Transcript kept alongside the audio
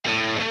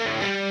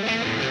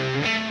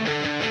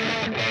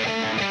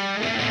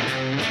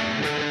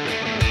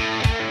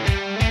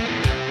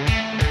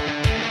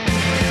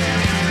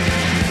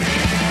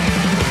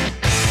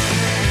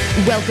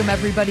Welcome,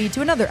 everybody, to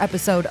another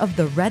episode of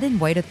the Red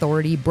and White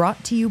Authority,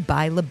 brought to you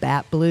by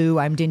Labatt Blue.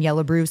 I'm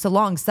Daniella Bruce,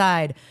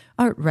 alongside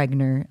Art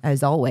Regner,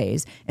 as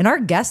always. And our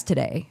guest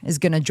today is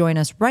going to join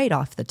us right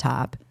off the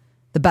top,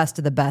 the best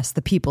of the best,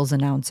 the people's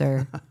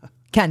announcer,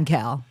 Ken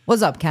Cal.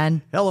 What's up,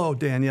 Ken? Hello,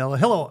 Daniella.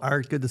 Hello,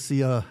 Art. Good to see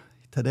you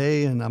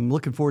today, and I'm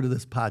looking forward to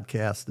this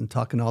podcast and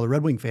talking to all the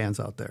Red Wing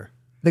fans out there.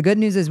 The good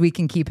news is we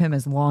can keep him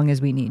as long as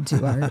we need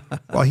to, Art.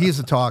 Well, he's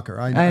a talker.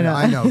 I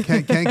know.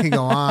 Ken can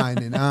go on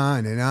and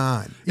on and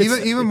on,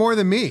 even more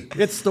than me.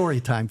 It's story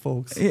time,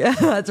 folks. Yeah,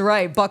 that's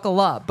right. Buckle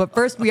up. But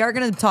first, we are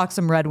going to talk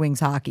some Red Wings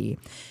hockey.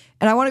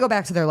 And I want to go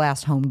back to their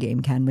last home game,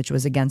 Ken, which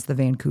was against the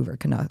Vancouver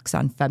Canucks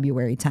on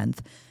February 10th.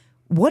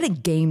 What a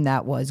game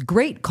that was.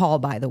 Great call,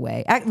 by the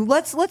way.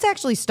 Let's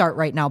actually start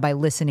right now by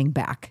listening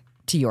back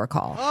to your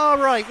call. All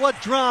right, what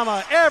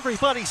drama.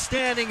 Everybody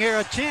standing here.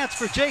 A chance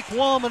for Jake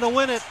Walman to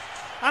win it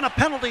on a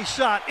penalty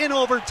shot in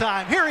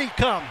overtime. Here he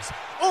comes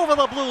over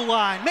the blue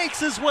line,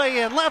 makes his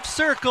way in, left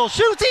circle,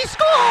 shoots, he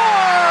scores!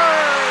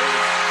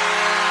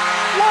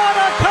 What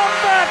a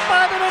comeback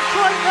by the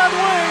Detroit Red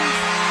Wings!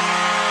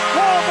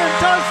 Walman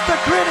does the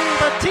gritty,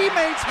 the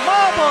teammates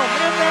mob him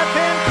in that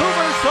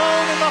Vancouver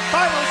zone, and the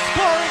final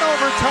score in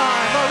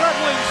overtime. The Red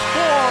Wings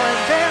 4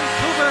 and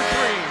Vancouver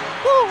 3.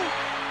 Woo!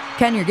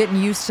 Ken, you're getting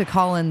used to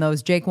calling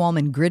those Jake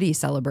Walman gritty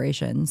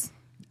celebrations.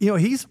 You know,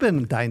 he's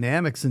been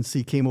dynamic since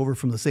he came over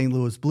from the St.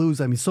 Louis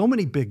Blues. I mean, so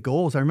many big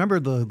goals. I remember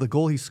the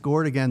goal he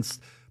scored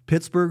against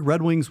Pittsburgh.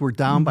 Red Wings were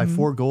down by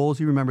 4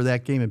 goals. You remember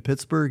that game in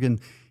Pittsburgh, and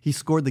he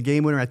scored the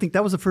game winner. I think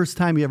that was the first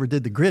time he ever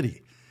did the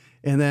gritty.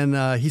 And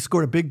then he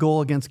scored a big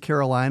goal against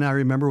Carolina, I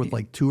remember, with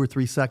like 2 or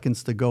 3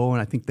 seconds to go, and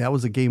I think that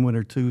was a game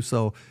winner too.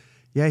 So,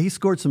 yeah, he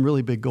scored some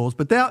really big goals.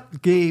 But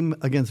that game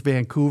against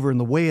Vancouver and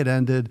the way it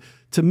ended,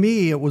 to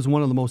me, it was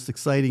one of the most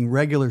exciting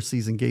regular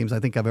season games I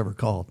think I've ever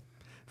called.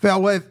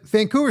 Well,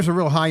 Vancouver's a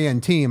real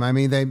high-end team. I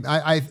mean,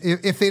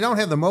 if they don't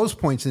have the most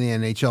points in the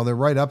NHL, they're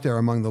right up there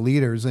among the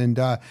leaders. And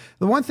the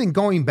one thing,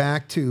 going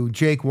back to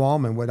Jake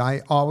Walman, what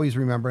I always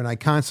remember and I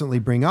constantly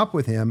bring up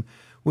with him,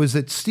 was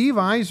that Steve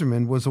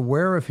Yzerman was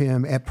aware of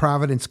him at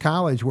Providence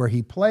College where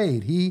he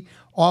played. He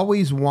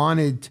always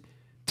wanted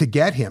to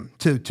get him,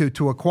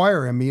 to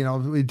acquire him. You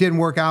know, it didn't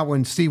work out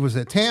when Steve was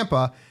at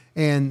Tampa.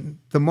 And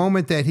the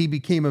moment that he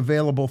became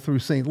available through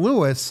St.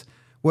 Louis,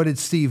 what did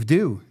Steve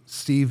do?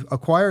 Steve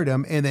acquired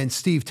him, and then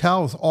Steve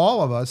tells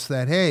all of us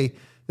that, hey,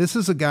 this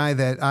is a guy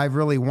that I've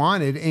really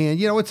wanted. And,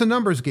 you know, it's a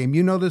numbers game.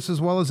 You know this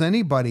as well as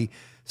anybody.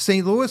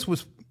 St. Louis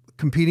was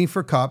competing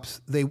for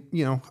cups. They,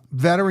 you know,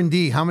 veteran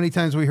D. How many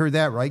times have we heard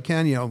that, right,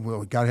 Ken? You know, well,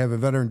 we got to have a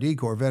veteran D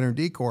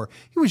corps.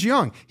 He was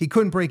young. He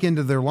couldn't break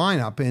into their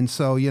lineup. And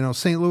so, you know,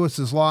 St.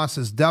 Louis's loss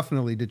is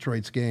definitely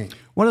Detroit's gain.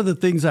 One of the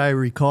things I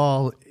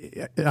recall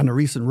on a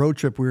recent road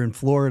trip, we were in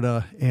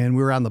Florida and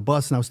we were on the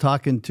bus and I was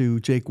talking to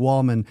Jake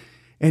Walman,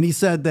 and he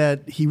said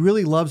that he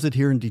really loves it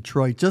here in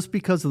Detroit just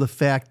because of the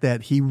fact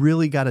that he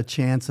really got a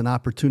chance, an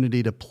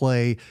opportunity to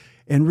play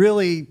and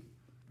really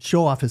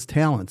show off his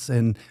talents.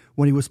 And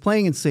when he was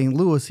playing in St.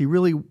 Louis, he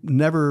really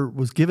never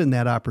was given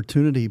that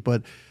opportunity.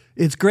 But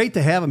it's great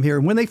to have him here.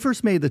 And when they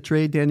first made the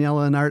trade,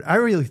 Daniella and Art, I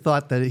really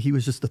thought that he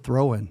was just a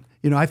throw-in.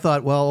 You know, I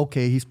thought, well,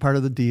 okay, he's part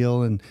of the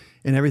deal and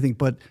everything.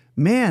 But,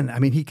 man, I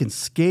mean, he can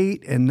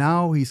skate, and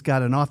now he's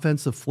got an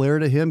offensive flair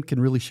to him,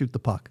 can really shoot the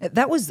puck.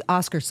 That was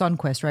Oscar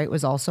Sundqvist, right?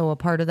 Was also a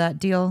part of that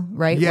deal,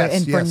 right? Yes,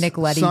 and for yes. Nick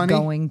Leddy Sonny?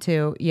 going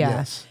to, yeah.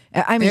 Yes.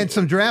 I mean, and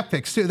some draft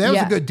picks, too. That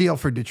was a good deal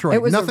for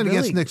Detroit. Nothing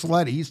against Nick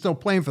Leddy. He's still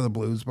playing for the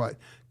Blues, but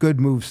good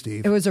move,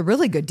 Steve. It was a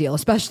really good deal,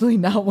 especially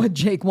now what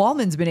Jake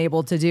Walman's been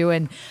able to do.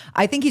 And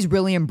I think he's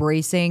really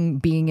embracing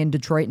being in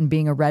Detroit and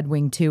being a Red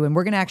Wing, too. And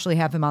we're going to actually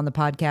have him on the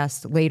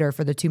podcast later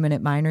for the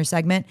 2-Minute Minor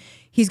segment.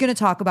 He's going to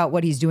talk about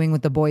what he's doing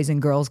with the Boys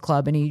and Girls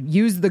Club. And he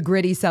used the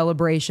gritty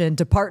celebration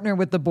to partner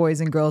with the Boys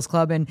and Girls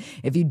Club. And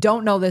if you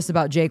don't know this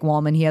about Jake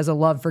Walman, he has a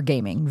love for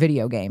gaming,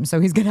 video games.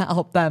 So he's going to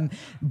help them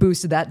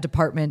boost that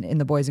department in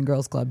the Boys and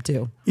Girls Club,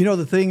 too. You know,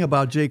 the thing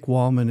about Jake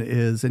Walman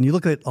is, and you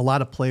look at a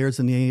lot of players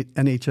in the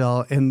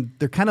NHL, and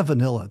they're kind of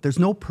vanilla. There's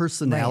no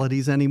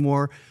personalities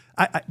anymore.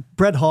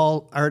 Brett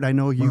Hull, Art, I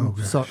know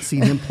you've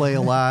seen him play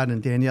a lot,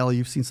 and Daniella,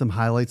 you've seen some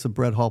highlights of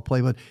Brett Hull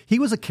play, but he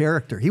was a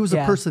character. He was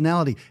a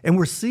personality, and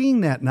we're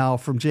seeing that now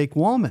from Jake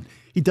Walman.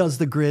 He does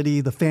the gritty.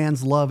 The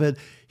fans love it.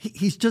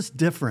 He's just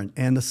different,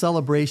 and the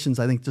celebrations,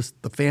 I think just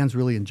the fans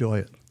really enjoy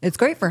it. It's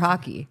great for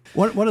hockey.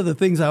 One of the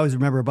things I always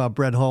remember about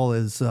Brett Hull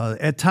is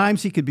at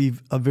times he could be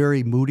a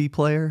very moody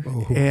player,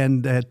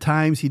 and at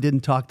times he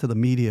didn't talk to the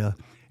media.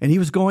 And he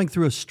was going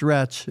through a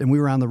stretch, and we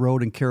were on the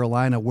road in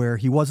Carolina where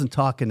he wasn't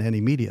talking to any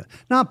media.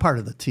 Now, I'm part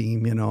of the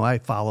team, you know, I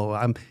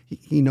follow.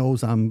 He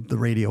knows I'm the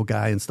radio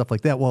guy and stuff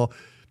like that. Well,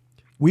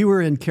 we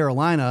were in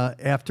Carolina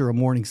after a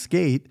morning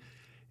skate,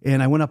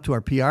 and I went up to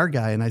our PR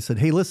guy, and I said,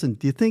 hey, listen,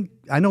 do you think,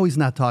 I know he's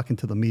not talking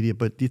to the media,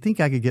 but do you think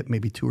I could get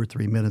maybe 2 or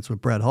 3 minutes with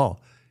Brett Hull?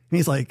 And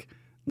he's like,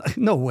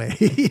 no way.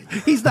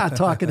 He's not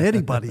talking to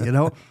anybody, you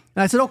know.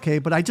 And I said, okay,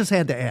 but I just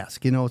had to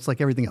ask. You know, it's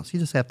like everything else. You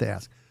just have to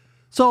ask.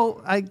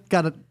 So I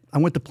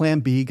went to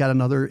Plan B, got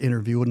another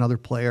interview with another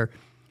player,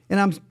 and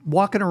I'm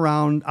walking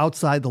around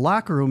outside the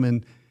locker room,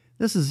 and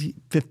This is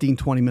 15,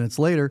 20 minutes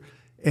later,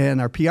 and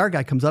our PR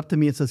guy comes up to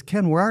me and says,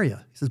 Ken, where are you?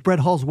 He says, Brett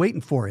Hull's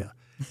waiting for you.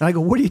 And I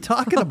go, what are you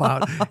talking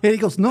about? And he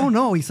goes,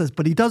 no. He says,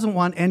 but he doesn't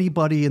want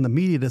anybody in the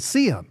media to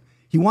see him.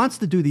 He wants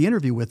to do the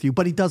interview with you,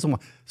 but he doesn't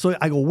want. So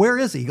I go, where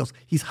is he? He goes,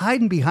 he's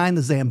hiding behind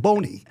the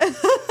Zamboni.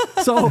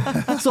 So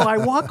I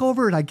walk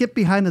over and I get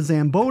behind the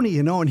Zamboni,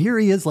 and here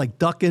he is like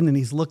ducking and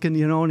he's looking,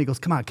 and he goes,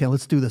 come on, Ken,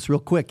 let's do this real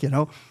quick,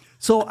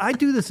 So I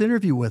do this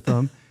interview with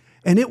him,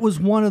 and it was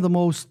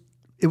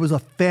it was a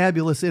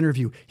fabulous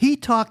interview. He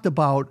talked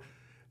about,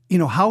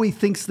 how he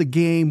thinks the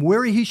game,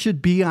 where he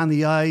should be on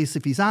the ice,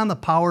 if he's on the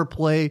power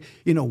play,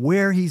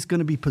 where he's going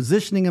to be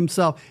positioning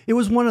himself. It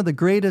was one of the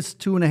greatest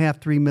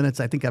 2.5, 3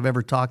 minutes I think I've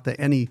ever talked to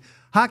any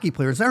hockey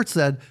player. As Art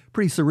said,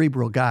 pretty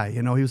cerebral guy.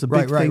 He was a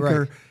big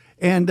thinker.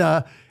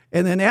 Right.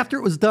 And then after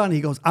it was done,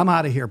 he goes, I'm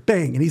out of here.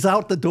 Bang. And he's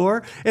out the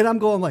door. And I'm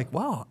going like,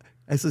 wow.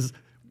 I says,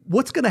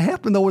 what's going to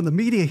happen, though, when the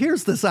media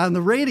hears this on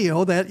the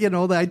radio that,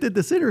 that I did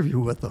this interview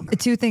with them?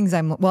 Two things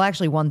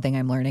actually one thing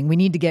I'm learning. We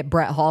need to get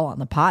Brett Hull on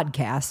the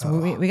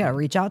podcast. We got to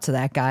reach out to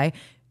that guy.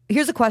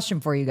 Here's a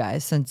question for you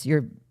guys, since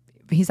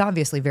he's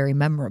obviously very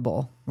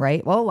memorable,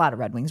 right? Well, a lot of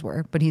Red Wings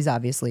were, but he's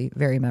obviously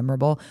very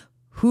memorable.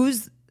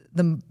 Who's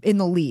in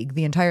the league,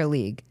 the entire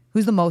league,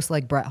 who's the most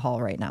like Brett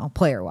Hull right now,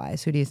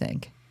 player-wise? Who do you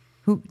think?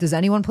 Does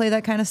anyone play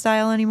that kind of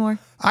style anymore?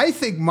 I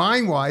think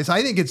mine-wise,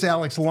 I think it's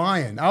Alex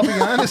Lyon. I'll be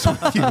honest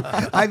with you.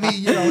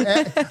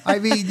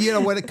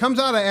 When it comes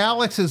out of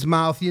Alex's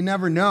mouth, you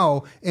never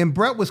know. And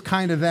Brett was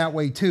kind of that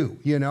way too.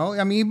 He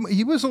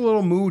was a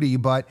little moody,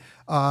 but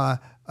I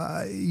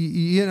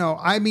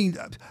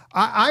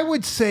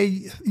would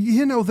say,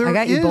 there I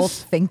got you both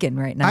thinking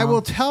right now. I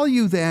will tell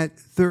you that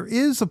there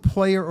is a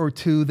player or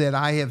two that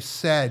I have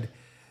said.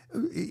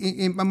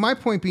 My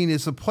point being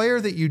is a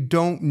player that you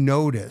don't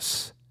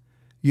notice,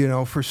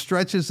 for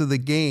stretches of the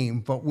game,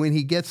 but when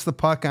he gets the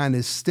puck on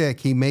his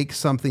stick, he makes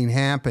something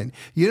happen.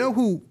 You know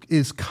who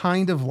is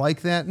kind of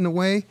like that in a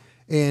way,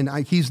 and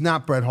he's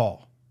not Brett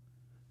Hull,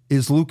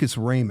 is Lucas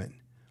Raymond.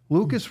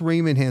 Lucas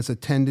Raymond has a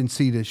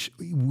tendency to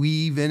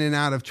weave in and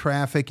out of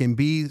traffic and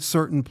be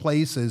certain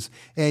places,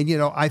 and,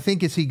 I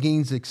think as he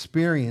gains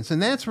experience,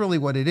 and that's really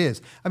what it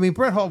is. I mean,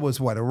 Brett Hull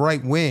was, a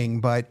right wing,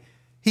 but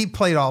he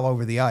played all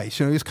over the ice.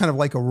 He was kind of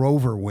like a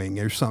rover wing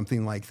or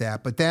something like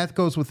that. But that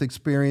goes with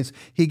experience.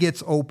 He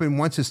gets open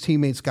once his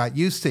teammates got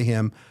used to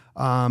him.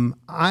 Pasternak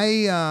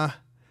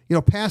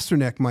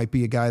might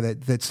be a guy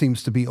that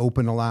seems to be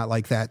open a lot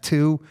like that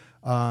too.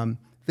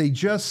 They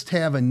just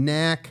have a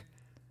knack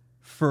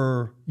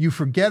for you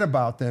forget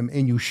about them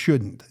and you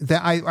shouldn't.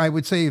 That I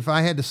would say if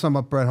I had to sum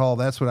up Brett Hull,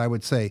 that's what I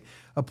would say.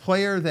 A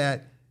player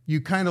that you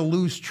kind of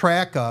lose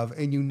track of,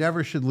 and you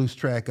never should lose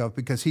track of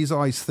because he's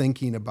always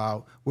thinking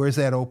about where's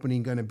that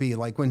opening going to be.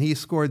 Like when he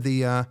scored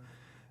the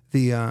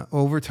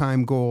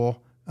overtime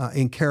goal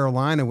in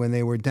Carolina when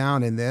they were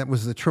down, and that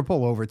was the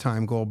triple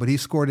overtime goal, but he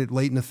scored it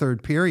late in the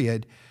third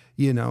period.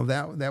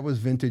 That was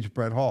vintage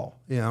Brett Hull.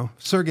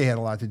 Sergei had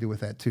a lot to do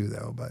with that too,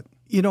 though. But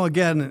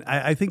again,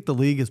 I think the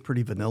league is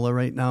pretty vanilla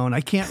right now, and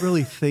I can't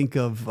really think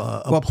of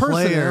a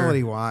player,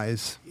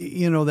 personality-wise,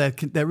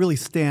 that really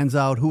stands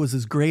out who was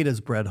as great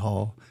as Brett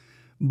Hull,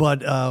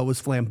 but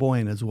was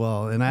flamboyant as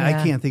well. And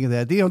I can't think of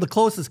that. The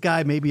closest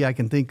guy maybe I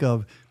can think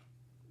of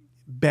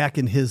back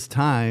in his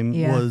time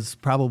was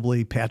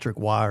probably Patrick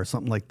Waugh or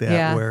something like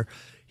that, where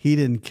he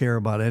didn't care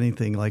about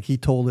anything. Like he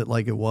told it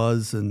like it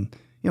was, and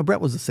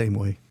Brett was the same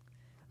way.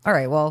 All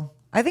right, well,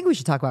 I think we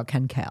should talk about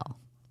Ken Kal,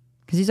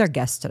 because he's our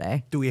guest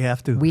today. Do we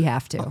have to? We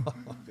have to.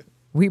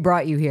 We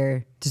brought you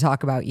here to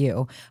talk about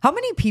you. How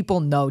many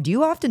people know? Do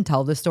you often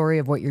tell the story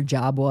of what your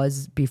job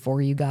was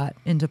before you got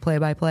into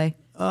play-by-play?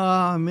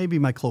 Maybe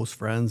my close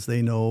friends,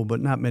 they know,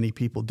 but not many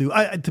people do.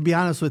 To be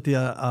honest with you,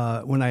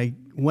 when I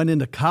went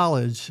into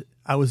college,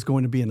 I was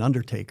going to be an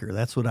undertaker.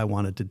 That's what I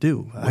wanted to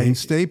do. Wayne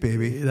State,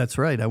 baby. That's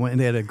right. I went and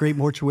they had a great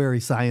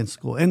mortuary science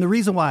school. And the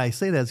reason why I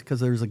say that is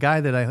because there's a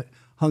guy that I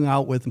hung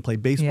out with and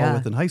played baseball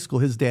with in high school.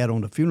 His dad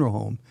owned a funeral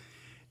home.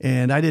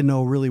 And I didn't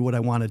know really what I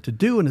wanted to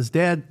do. And his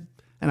dad,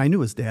 and I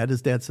knew his dad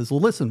says, well,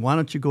 listen, why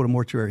don't you go to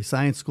mortuary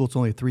science school? It's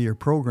only a 3-year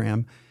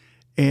program.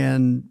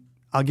 And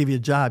I'll give you a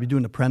job. You do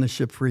an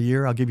apprenticeship for a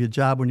year. I'll give you a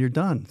job when you're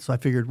done. So I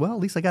figured, well, at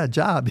least I got a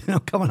job,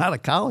 coming out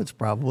of college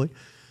probably.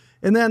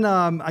 And then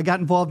I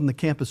got involved in the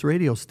campus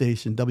radio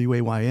station,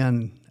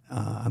 WAYN,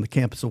 on the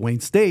campus of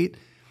Wayne State.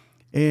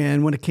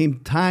 And when it came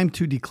time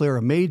to declare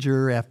a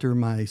major after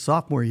my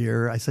sophomore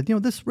year, I said,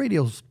 this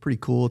radio's pretty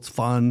cool. It's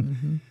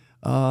fun.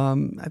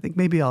 Mm-hmm. I think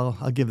maybe I'll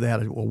give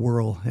that a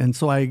whirl. And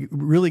so I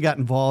really got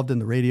involved in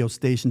the radio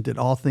station, did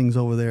all things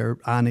over there,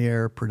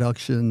 on-air,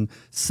 production,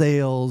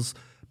 sales,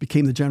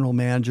 became the general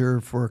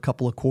manager for a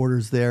couple of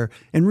quarters there,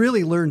 and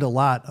really learned a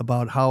lot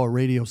about how a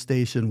radio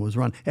station was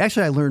run.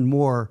 Actually, I learned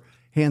more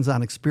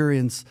hands-on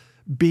experience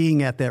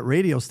being at that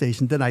radio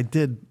station than I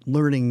did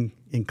learning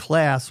in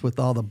class with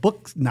all the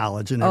book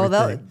knowledge and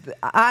everything.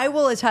 I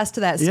will attest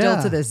to that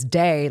still to this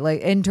day.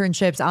 Like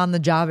internships,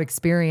 on-the-job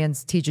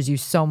experience teaches you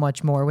so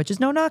much more, which is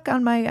no knock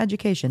on my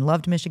education.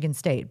 Loved Michigan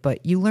State,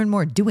 but you learn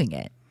more doing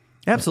it.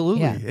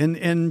 Absolutely.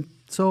 And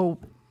so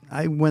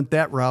I went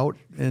that route,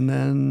 and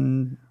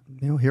then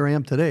here I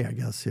am today, I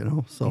guess.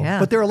 So Yeah.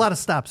 But there are a lot of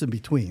stops in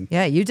between.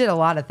 Yeah, you did a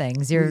lot of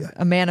things. You're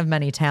a man of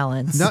many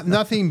talents.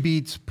 Nothing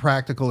beats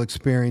practical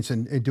experience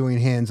and doing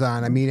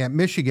hands-on. I mean, at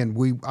Michigan,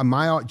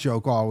 my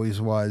joke always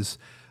was,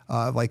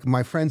 like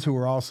my friends who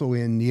were also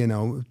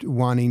in,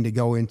 wanting to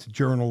go into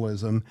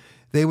journalism,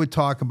 they would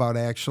talk about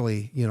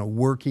actually,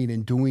 working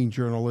and doing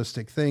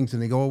journalistic things.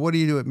 And they go, well, what do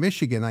you do at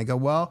Michigan? I go,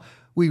 well,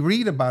 we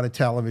read about a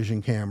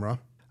television camera.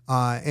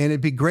 And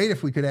it'd be great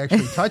if we could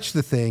actually touch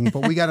the thing,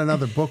 but we got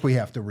another book we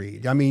have to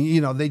read. I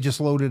mean, they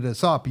just loaded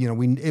us up.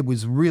 It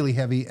was really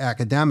heavy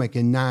academic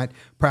and not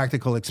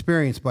practical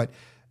experience. But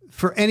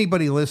for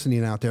anybody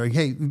listening out there,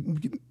 hey,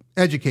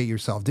 educate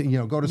yourself.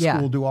 Go to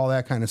school, do all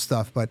that kind of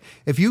stuff. But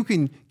if you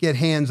can get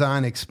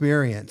hands-on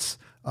experience,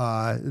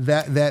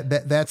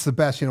 that's the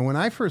best. When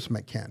I first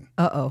met Ken,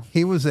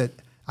 he was at,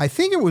 I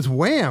think it was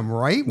Wham,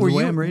 right?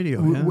 Wham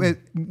Radio, yeah.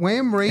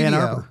 Wham Radio. Ann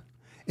Arbor.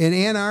 In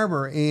Ann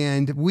Arbor,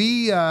 and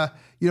we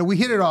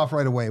hit it off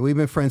right away. We've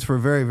been friends for a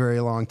very,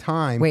 very long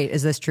time. Wait,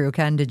 is this true,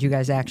 Ken? Did you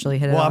guys actually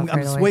hit it off I'm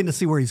right just away? waiting to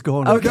see where he's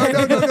going. Okay.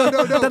 No.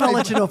 Then I'll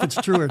let you know if it's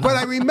true or not. But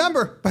I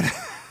remember,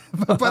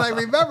 but I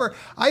remember,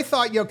 I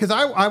thought, because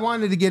I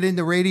wanted to get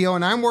into radio,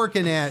 and I'm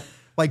working at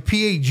like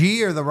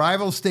PAG or the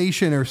rival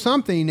station or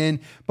something,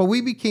 but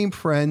we became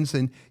friends,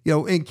 and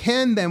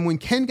Ken, then when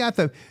Ken got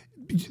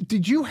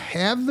did you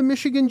have the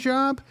Michigan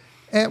job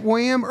at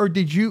Wham, or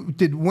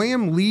did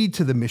Wham lead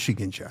to the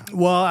Michigan job?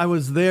 Well, I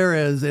was there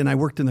and I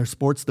worked in their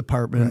sports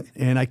department,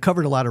 right. And I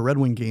covered a lot of Red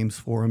Wing games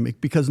for them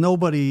because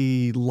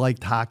nobody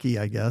liked hockey,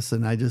 I guess,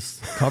 and I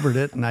just covered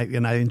it, and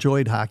I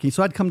enjoyed hockey.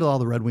 So I'd come to all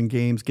the Red Wing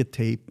games, get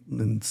tape,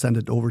 and send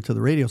it over to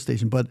the radio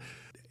station. But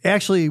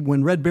actually,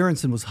 when Red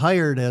Berenson was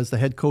hired as the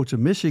head coach of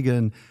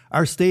Michigan,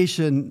 our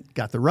station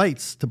got the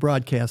rights to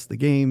broadcast the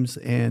games,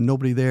 and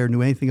nobody there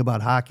knew anything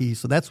about hockey.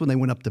 So that's when they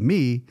went up to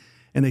me.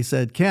 And they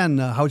said, Ken,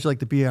 how would you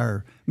like to be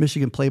our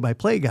Michigan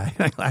play-by-play guy?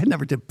 I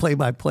never did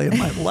play-by-play in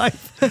my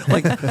life.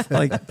 like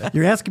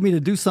you're asking me to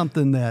do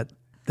something that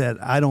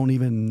I don't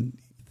even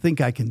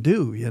think I can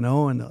do,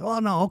 And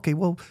no, okay,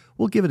 well,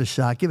 we'll give it a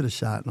shot,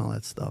 and all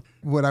that stuff.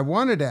 What I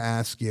wanted to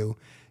ask you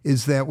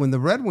is that when the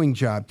Red Wing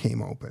job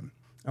came open,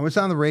 I was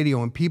on the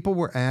radio and people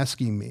were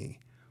asking me,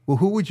 well,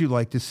 who would you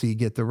like to see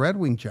get the Red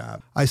Wing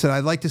job? I said,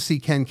 I'd like to see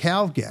Ken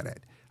Cal get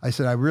it. I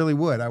said, I really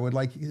would. I would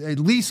like at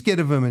least get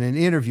him in an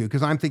interview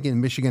because I'm thinking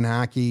Michigan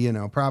hockey,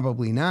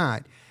 probably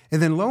not. And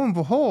then lo and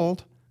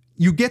behold,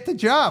 you get the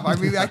job. I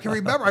can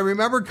remember. I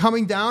remember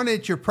coming down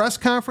at your press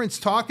conference,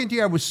 talking to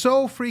you. I was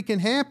so freaking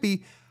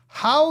happy.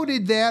 How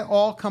did that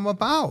all come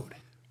about?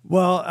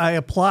 Well, I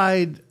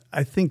applied,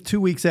 I think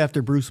 2 weeks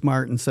after Bruce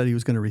Martin said he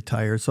was going to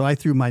retire. So I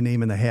threw my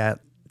name in the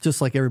hat, just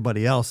like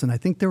everybody else. And I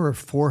think there were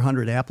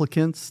 400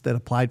 applicants that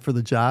applied for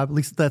the job. At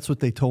least that's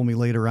what they told me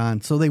later on.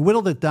 So they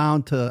whittled it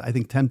down to, I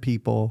think, 10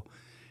 people,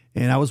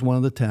 and I was one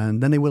of the 10.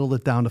 Then they whittled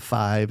it down to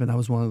 5, and I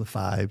was one of the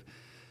 5.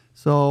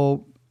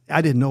 So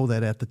I didn't know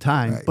that at the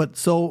time. Right. But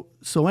so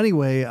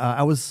anyway,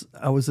 I was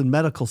in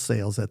medical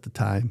sales at the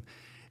time,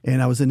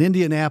 and I was in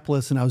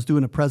Indianapolis, and I was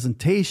doing a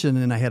presentation,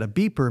 and I had a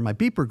beeper, and my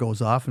beeper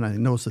goes off, and I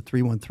noticed a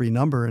 313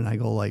 number, and I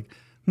go like,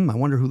 I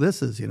wonder who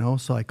this is,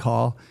 So I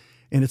call.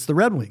 And it's the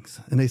Red Wings.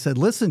 And they said,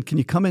 listen, can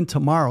you come in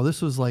tomorrow?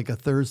 This was like a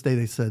Thursday.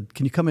 They said,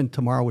 can you come in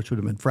tomorrow, which would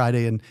have been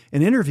Friday, and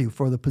interview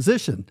for the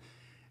position?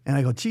 And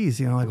I go, geez,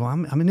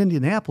 I'm in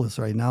Indianapolis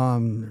right now.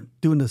 I'm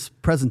doing this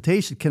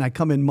presentation. Can I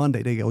come in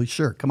Monday? They go,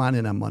 sure, come on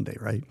in on Monday,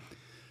 right?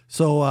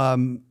 So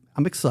I'm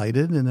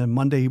excited. And then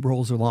Monday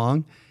rolls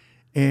along.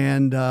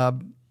 And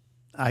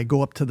I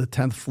go up to the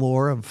 10th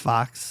floor of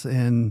Fox,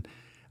 and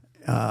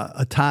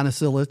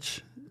Atanas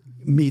Illich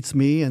meets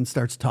me and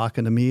starts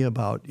talking to me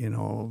about,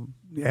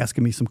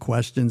 asking me some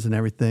questions and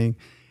everything.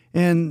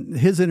 And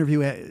his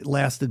interview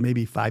lasted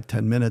maybe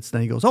 5-10 minutes.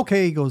 Then he goes,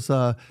 okay, we're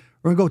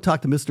going to go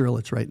talk to Mr.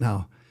 Illich right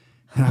now.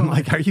 And I'm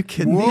like, are you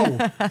kidding me?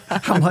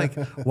 I'm like,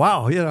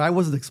 wow, I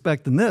wasn't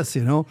expecting this,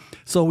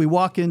 So we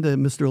walk into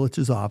Mr.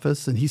 Illich's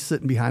office, and he's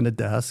sitting behind a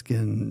desk,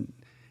 and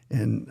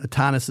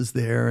Atanas is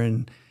there,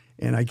 and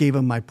I gave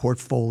him my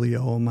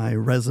portfolio, my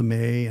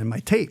resume, and my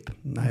tape.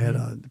 I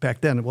had back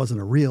then, it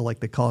wasn't a reel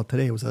like they call it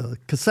today. It was a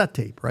cassette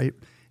tape, right?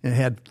 And it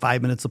had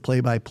 5 minutes of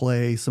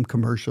play-by-play, some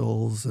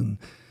commercials, and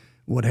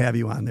what have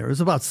you on there. It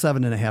was about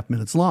 7.5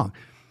 minutes long.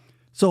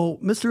 So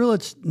Mr.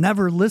 Illich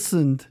never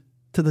listened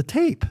to the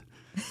tape.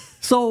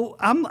 So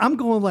I'm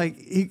going like,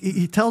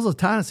 he tells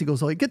Atanas, he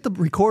goes, get the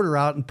recorder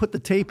out and put the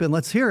tape in.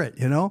 Let's hear it,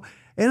 And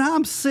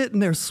I'm sitting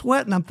there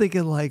sweating. I'm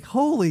thinking like,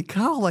 holy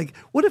cow, like,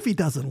 what if he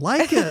doesn't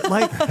like it?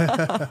 Like,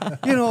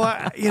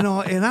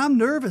 and I'm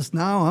nervous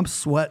now. I'm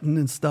sweating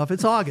and stuff.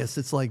 It's August.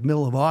 It's like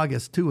middle of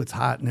August too. It's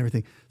hot and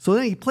everything. So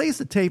then he plays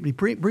the tape, and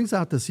he brings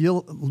out this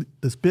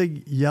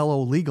big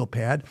yellow legal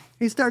pad.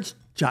 He starts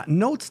jotting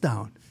notes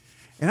down.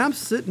 And I'm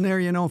sitting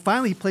there,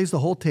 finally he plays the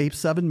whole tape,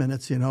 7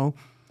 minutes,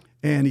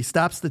 and he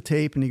stops the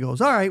tape and he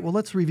goes, all right, well,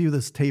 let's review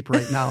this tape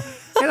right now.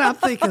 And I'm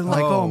thinking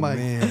like, oh my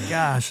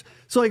gosh.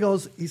 So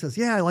he says,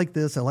 yeah, I like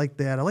this. I like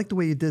that. I like the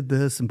way you did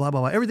this and blah,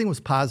 blah, blah. Everything was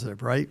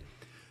positive, right?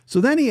 So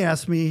then he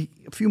asked me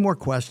a few more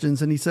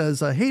questions, and he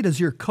says, hey, does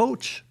your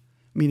coach,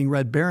 meaning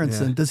Red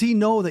Berenson, does he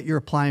know that you're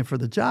applying for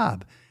the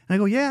job? And I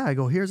go, yeah. I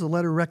go, here's a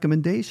letter of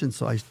recommendation.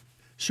 So I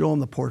show him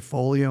the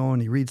portfolio,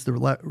 and he reads the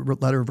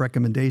letter of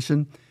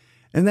recommendation.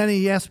 And then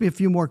he asked me a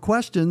few more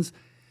questions,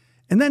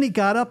 and then he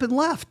got up and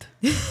left.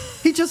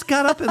 He just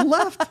got up and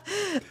left.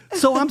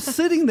 So I'm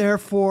sitting there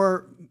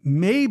for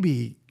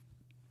maybe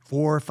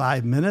 4 or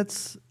 5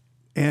 minutes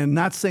and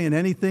not saying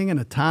anything. And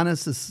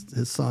Atanas,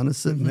 his son, is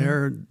sitting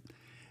there,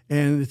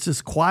 and it's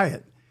just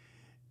quiet.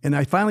 And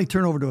I finally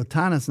turn over to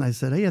Atanas, and I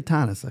said, hey,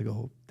 Atanas, I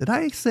go, did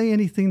I say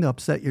anything to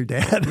upset your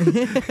dad?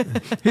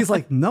 He's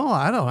like, no,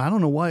 I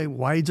don't know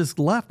why he just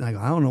left. And I go,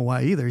 I don't know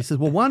why either. He says,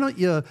 well, why don't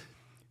you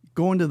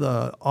go into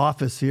the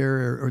office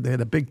here, or they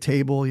had a big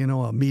table,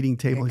 a meeting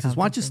table. He says,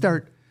 why don't you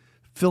start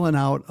filling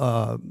out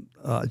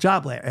a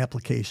job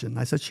application?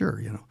 I said,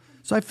 sure,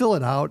 So I fill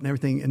it out and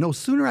everything. And no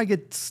sooner I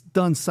get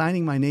done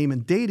signing my name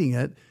and dating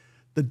it,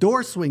 the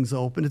door swings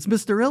open. It's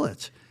Mr.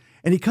 Ilitch.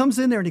 And he comes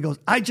in there and he goes,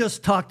 I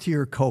just talked to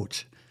your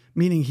coach,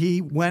 meaning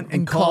he went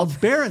and called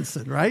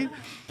Berenson, right?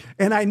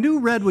 And I knew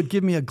Red would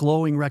give me a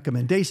glowing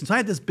recommendation. So I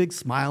had this big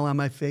smile on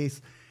my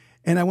face.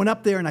 And I went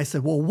up there and I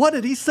said, well, what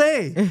did he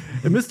say?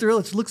 And Mr.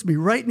 Ilitch looks me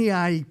right in the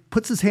eye. He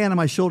puts his hand on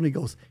my shoulder and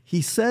he goes,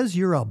 he says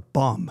you're a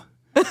bum.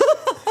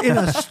 In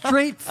a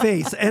straight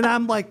face. And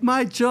I'm like,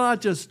 my jaw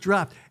just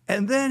dropped.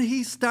 And then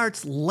he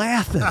starts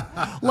laughing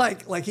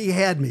like he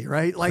had me,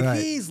 right?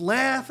 He's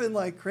laughing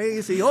like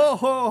crazy. Oh,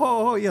 ho,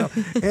 ho, ho,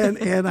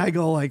 And I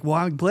go like, well,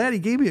 I'm glad he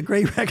gave me a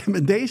great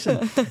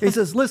recommendation. He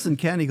says, listen,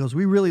 Ken, he goes,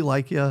 we really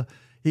like you.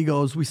 He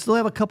goes, we still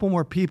have a couple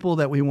more people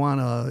that we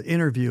want to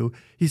interview.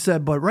 He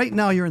said, but right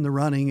now you're in the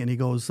running. And he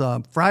goes,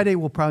 Friday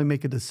we'll probably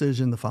make a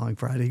decision the following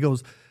Friday. He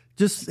goes,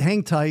 just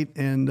hang tight.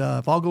 And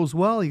if all goes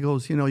well, he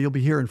goes, you'll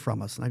be hearing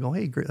from us. And I go,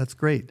 hey, great, that's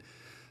great.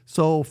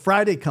 So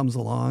Friday comes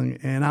along,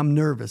 and I'm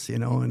nervous,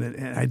 and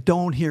I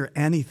don't hear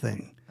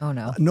anything. Oh,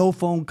 no. No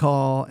phone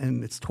call,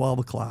 and it's 12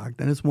 o'clock.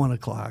 Then it's 1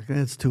 o'clock. Then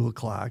it's 2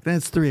 o'clock. Then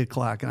it's 3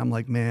 o'clock. And I'm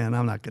like, man,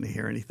 I'm not going to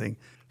hear anything.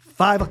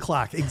 5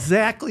 o'clock,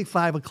 exactly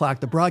 5 o'clock.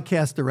 The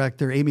broadcast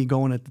director, Amy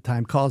Goen at the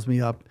time, calls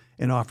me up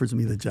and offers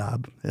me the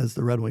job as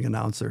the Red Wing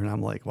announcer. And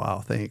I'm like,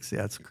 wow, thanks.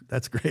 Yeah,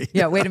 that's great.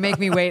 Yeah, way to make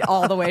me wait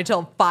all the way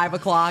till 5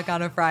 o'clock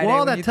on a Friday.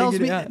 Well, that tells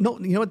me, no,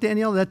 you know what,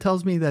 Danielle? That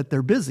tells me that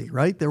they're busy,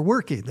 right? They're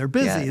working. They're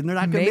busy, and they're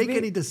not going to make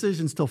any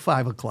decisions till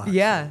 5 o'clock.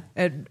 Yeah,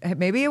 and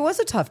maybe it was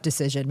a tough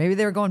decision. Maybe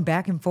they were going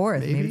back and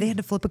forth. Maybe they had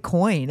to flip a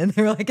coin, and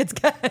they were like, it's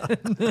good.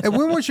 And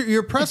when was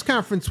your press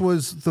conference?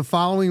 Was the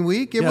following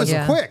week? It was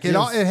quick. It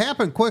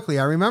happened quickly.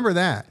 I remember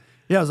that.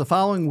 Yeah, it was the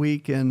following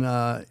week,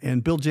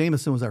 and Bill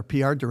Jameson was our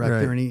PR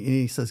director, and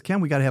he says,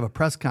 Ken, we got to have a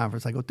press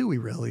conference. I go, do we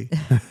really?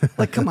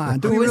 Like, come on.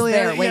 Who was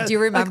there? Wait, do you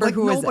remember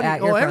who was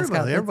at your press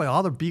conference? Everybody,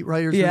 all the beat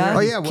writers were there. Oh,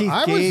 yeah,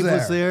 Keith Gabe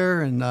was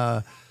there, and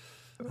I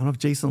don't know if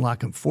Jason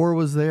Lockenfor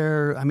was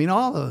there. I mean,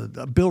 all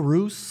the Bill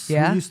Roos, who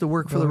used to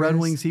work for the Red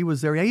Wings, he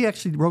was there. Yeah, he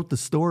actually wrote the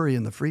story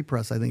in the Free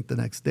Press, I think, the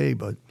next day.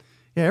 But,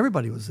 yeah,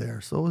 everybody was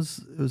there. So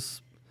it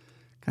was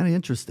kind of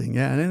interesting,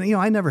 yeah. And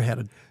I never had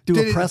to do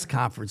a press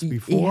conference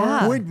before.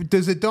 Yeah.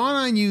 Does it dawn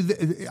on you?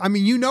 I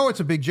mean, it's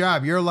a big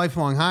job. You're a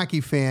lifelong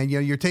hockey fan.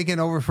 You're taking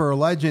over for a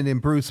legend in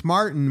Bruce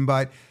Martin.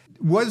 But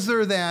was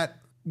there that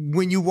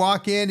when you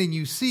walk in and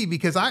you see?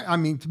 Because I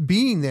mean,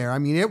 being there,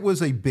 it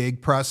was a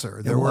big presser.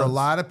 There were a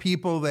lot of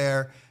people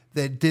there.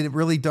 That did it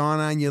really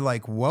dawn on you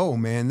like, whoa,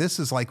 man, this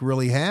is like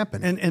really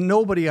happening? And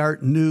nobody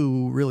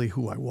knew really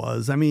who I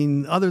was. I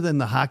mean, other than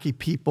the hockey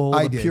people,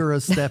 the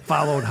purists that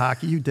followed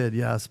hockey. You did,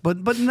 yes.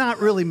 But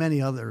not really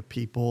many other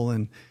people.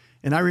 And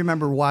I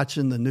remember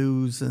watching the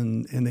news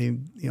and they,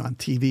 on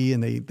TV,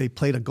 and they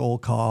played a goal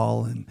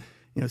call and,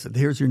 said,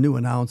 here's your new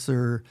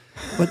announcer.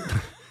 But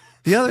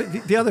the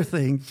other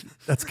thing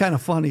that's kind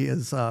of funny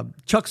is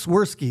Chuck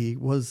Swirsky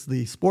was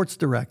the sports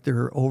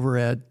director over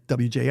at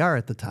WJR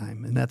at the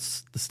time, and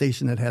that's the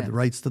station that had the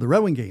rights to the Red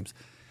Wing games.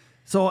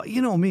 So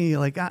me,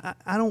 like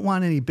I don't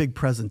want any big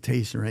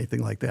presentation or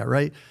anything like that,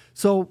 right?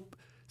 So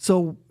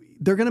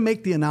they're going to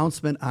make the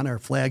announcement on our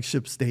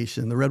flagship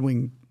station, the Red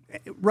Wing,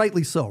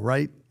 rightly so,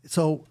 right?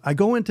 So I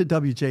go into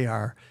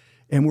WJR.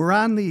 And we're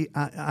on the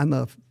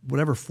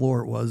whatever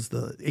floor it was,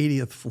 the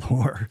 80th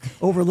floor,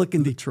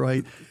 overlooking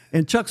Detroit.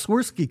 And Chuck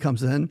Swirsky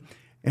comes in,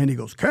 and he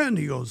goes, Ken,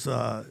 he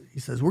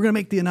says, we're going to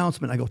make the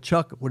announcement. I go,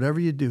 Chuck, whatever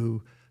you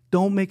do,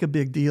 don't make a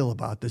big deal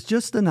about this.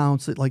 Just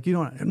announce it like you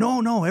don't.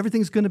 No,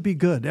 everything's going to be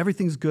good.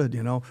 Everything's good,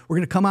 We're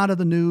going to come out of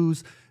the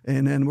news,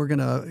 and then we're going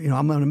to,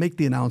 I'm going to make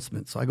the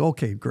announcement. So I go,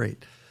 okay,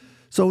 great.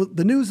 So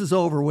the news is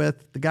over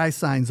with. The guy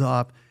signs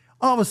off.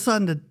 All of a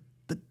sudden,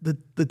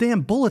 the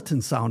damn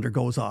bulletin sounder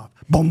goes off.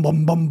 Bum,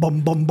 bum, bum,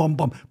 bum, bum, bum,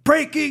 bum.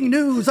 Breaking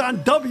news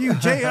on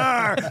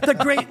WJR, the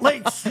Great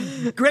Lakes,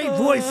 great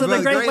voice of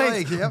the Great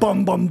Lakes. Yep.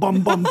 Bum, bum,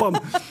 bum, bum, bum.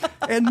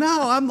 And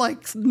now I'm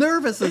like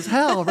nervous as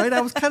hell, right?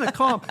 I was kind of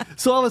calm.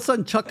 So all of a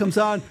sudden Chuck comes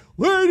on.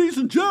 Ladies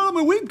and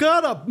gentlemen, we've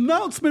got an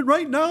announcement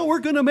right now. We're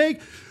going to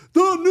make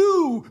the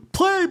new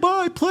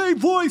play-by-play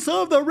voice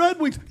of the Red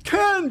Wings,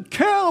 Ken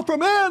Kal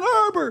from Ann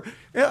Arbor.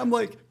 And I'm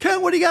like,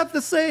 Ken, what do you got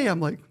to say? I'm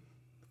like,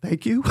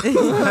 thank you.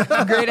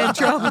 Great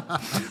intro.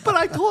 But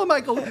I told him,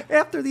 I go,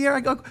 after the air, I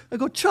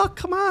go, Chuck,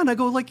 come on. I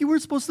go, like, you were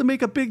supposed to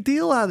make a big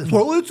deal out of this.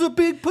 Well, it's a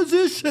big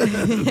position.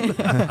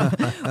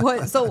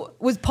 So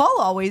was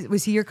Paul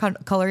was he your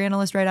color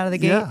analyst right out of the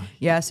gate? Yeah.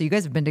 Yeah, so you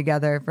guys have been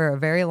together for a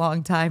very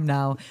long time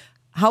now.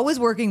 How was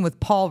working with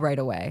Paul right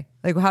away?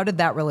 Like, how did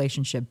that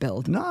relationship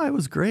build? No, it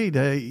was great.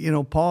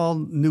 Paul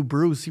knew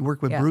Bruce. He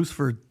worked with Bruce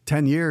for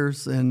 10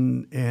 years,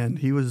 and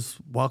he was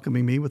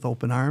welcoming me with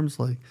open arms.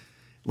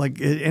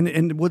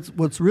 And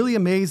what's really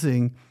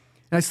amazing,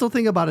 and I still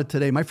think about it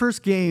today, my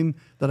first game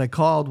that I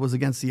called was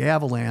against the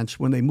Avalanche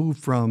when they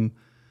moved from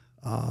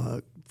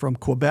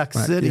Quebec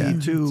City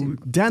to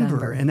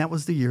Denver, and that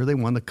was the year they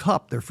won the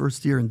Cup, their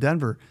first year in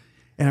Denver.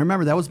 And I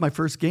remember that was my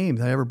first game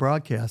that I ever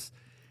broadcast.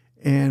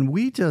 And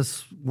we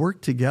just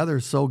worked together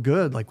so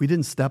good. Like, we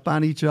didn't step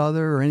on each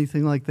other or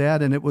anything like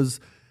that. And it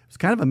was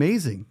kind of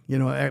amazing,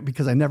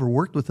 because I never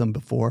worked with him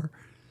before.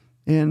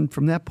 And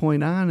from that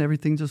point on,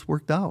 everything just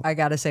worked out. I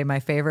got to say, my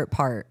favorite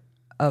part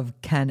of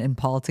Ken and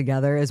Paul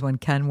together is when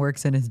Ken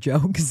works in his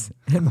jokes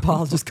and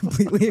Paul just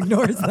completely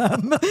ignores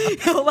them.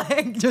 He'll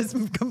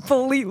just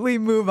completely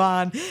move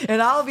on.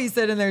 And I'll be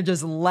sitting there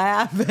just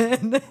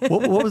laughing.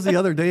 What was the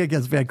other day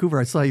against Vancouver?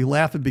 I saw you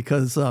laughing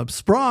because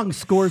Sprong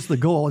scores the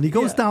goal and he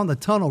goes down the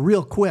tunnel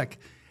real quick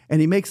and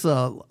he makes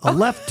a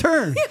left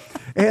turn.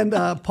 And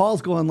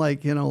Paul's going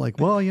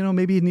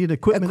maybe you need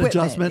equipment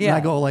adjustment. Yeah. And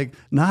I go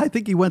nah, I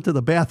think he went to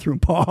the bathroom,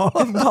 Paul.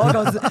 And Paul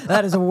goes,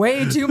 that is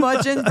way too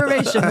much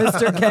information,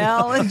 Mr.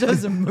 Cal, and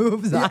just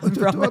moves on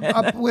from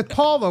it. With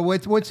Paul, though,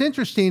 what's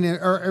interesting,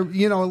 or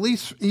at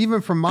least even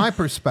from my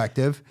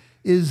perspective,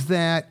 is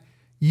that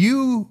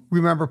you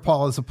remember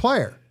Paul as a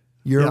player.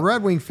 You're a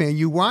Red Wing fan.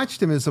 You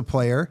watched him as a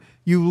player.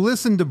 You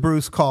listened to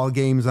Bruce call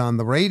games on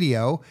the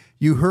radio.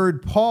 You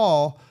heard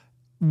Paul.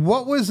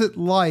 What was it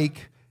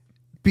like?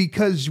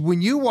 Because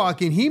when you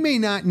walk in, he may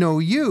not know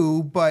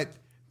you, but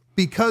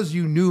because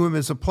you knew him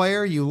as a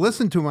player, you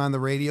listened to him on the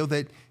radio.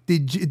 Do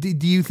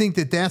you think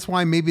that's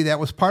why maybe that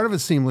was part of a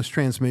seamless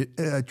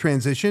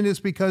transition? Is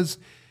because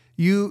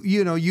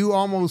you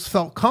almost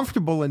felt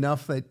comfortable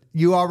enough that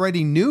you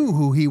already knew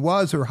who he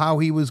was or how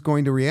he was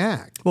going to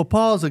react. Well,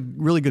 Paul's a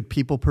really good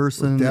people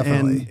person.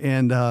 Definitely.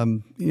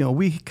 And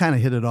we kind of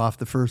hit it off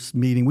the first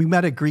meeting. We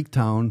met at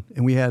Greektown,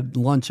 and we had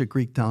lunch at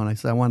Greektown. I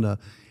said, I wanted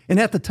to... And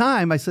at the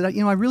time, I said,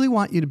 I really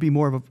want you to be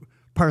more of a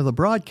part of the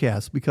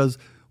broadcast, because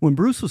when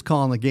Bruce was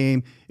calling the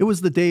game, it was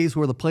the days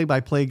where the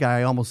play-by-play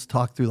guy almost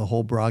talked through the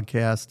whole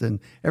broadcast, and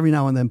every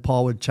now and then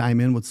Paul would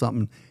chime in with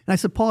something. And I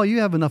said, Paul,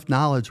 you have enough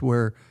knowledge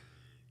where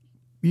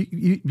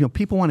you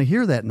people want to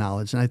hear that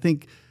knowledge. And I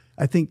think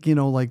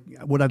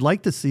what I'd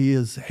like to see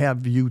is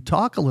have you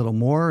talk a little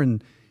more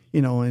and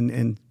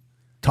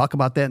talk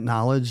about that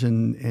knowledge,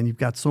 and you've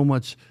got so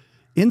much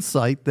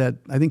insight that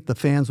I think the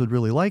fans would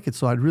really like it.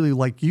 So I'd really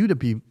like you to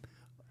be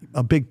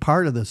a big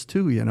part of this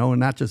too, and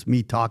not just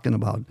me talking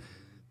about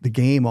the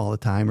game all the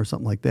time or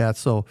something like that.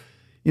 So,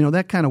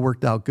 that kind of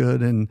worked out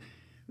good. And,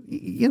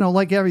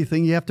 like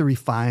everything, you have to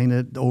refine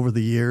it over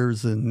the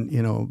years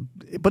and,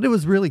 but it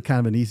was really kind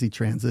of an easy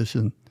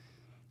transition.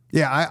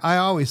 Yeah. I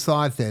always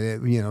thought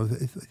that,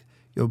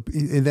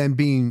 and then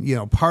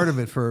being, part of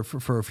it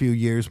for a few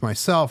years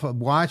myself,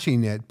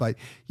 watching it, but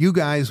you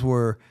guys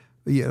were,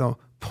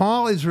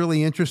 Paul is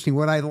really interesting.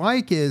 What I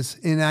like is,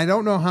 and I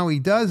don't know how he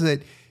does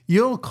it,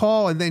 you'll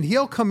call and then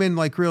he'll come in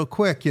real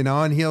quick,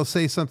 and he'll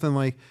say something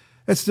like,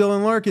 "It's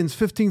Dylan Larkin's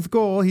 15th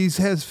goal. He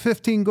has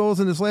 15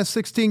 goals in his last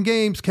 16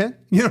 games, Ken."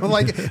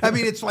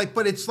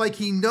 It's like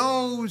he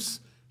knows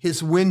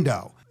his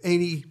window,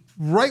 and he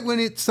right when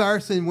it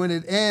starts and when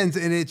it ends,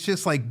 and it's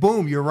just like,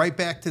 boom, you're right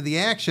back to the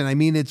action. I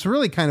mean, it's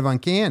really kind of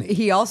uncanny.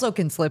 He also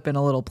can slip in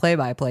a little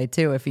play-by-play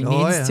too if he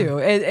needs to,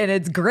 and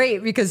it's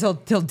great because he'll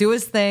do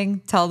his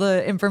thing, tell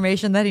the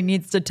information that he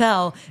needs to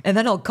tell, and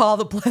then he'll call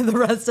the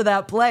rest of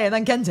that play, and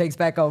then Ken takes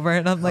back over,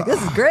 and I'm like,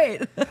 this is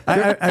great.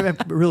 I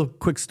have a real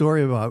quick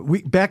story about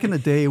back in the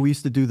day. We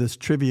used to do this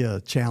trivia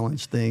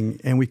challenge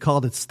thing, and we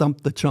called it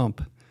Stump the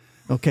Chump.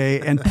 Okay,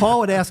 and Paul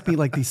would ask me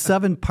these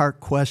 7-part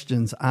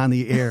questions on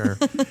the air,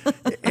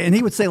 and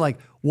he would say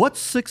what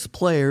 6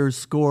 players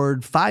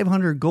scored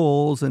 500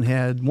 goals and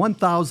had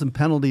 1,000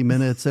 penalty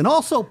minutes, and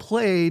also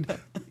played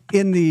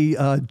in the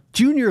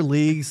junior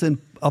leagues and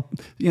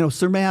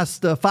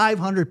surpassed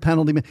 500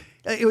 penalty minutes.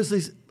 It was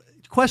these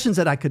questions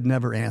that I could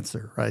never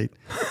answer, right?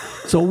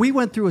 So we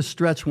went through a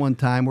stretch one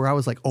time where I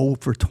was 0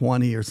 for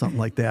 20 or something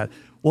like that.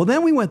 Well,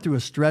 then we went through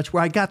a stretch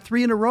where I got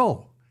 3 in a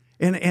row.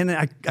 And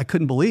I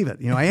couldn't believe it.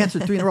 I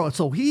answered 3 in a row.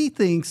 So he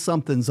thinks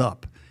something's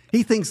up.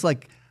 He thinks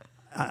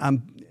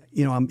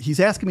he's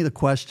asking me the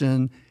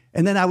question,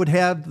 and then I would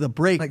have the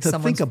break to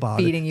think about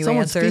it.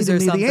 Someone's feeding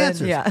me the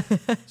answers. Yeah.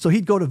 So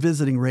he'd go to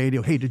visiting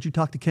radio. Hey, did you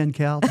talk to Ken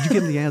Cal? Did you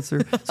give him the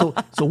answer? So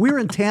we were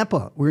in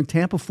Tampa. We were in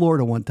Tampa,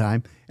 Florida one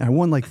time, and I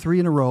won 3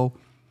 in a row.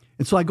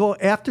 And so I go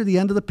after the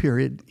end of the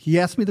period. He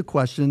asked me the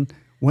question,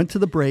 went to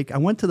the break. I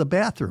went to the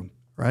bathroom,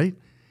 right?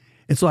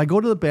 And so I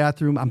go to the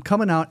bathroom, I'm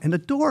coming out, and the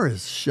door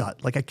is shut.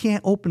 I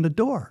can't open the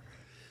door.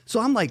 So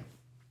I'm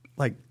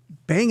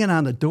banging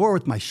on the door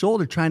with my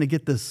shoulder trying to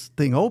get this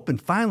thing open.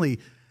 Finally,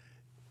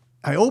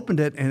 I opened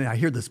it and I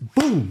hear this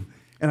boom.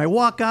 And I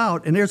walk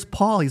out, and there's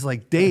Paul. He's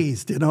like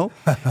dazed, you know.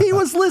 He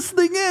was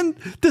listening in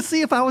to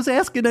see if I was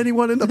asking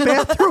anyone in the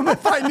bathroom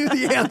if I knew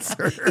the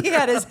answer. He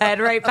had his head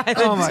right by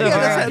the door. He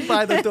had his head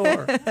by the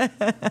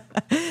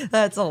door.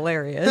 That's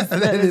hilarious.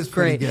 That is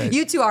great. good.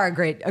 You two are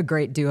a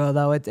great duo,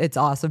 though. It's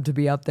awesome to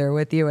be up there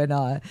with you.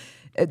 And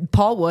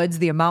Paul Woods,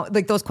 the amount,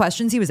 like those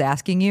questions he was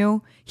asking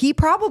you, he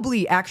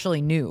probably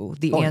actually knew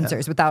the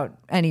answers without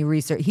any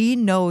research. He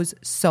knows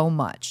so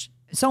much.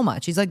 So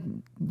much. He's like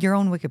your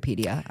own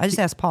Wikipedia. I just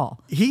asked Paul.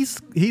 He's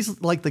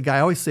like the guy. I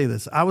always say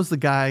this. I was the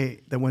guy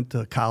that went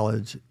to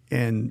college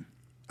and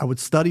I would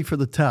study for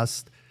the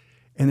test.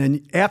 And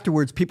then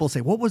afterwards, people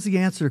say, what was the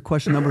answer to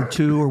question number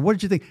 2? Or what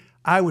did you think?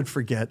 I would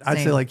forget. I'd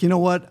say like, you know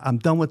what? I'm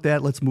done with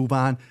that. Let's move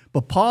on.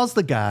 But Paul's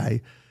the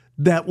guy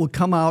that will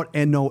come out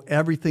and know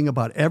everything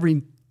about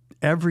every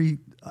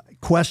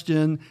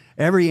question,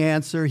 every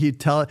answer. He'd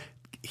tell it.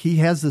 He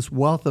has this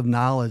wealth of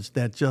knowledge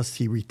that just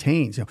he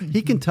retains. You know,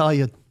 he can tell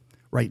you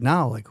right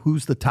now, like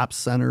who's the top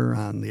center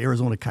on the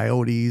Arizona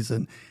Coyotes,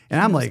 and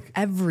I'm like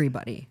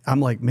everybody. I'm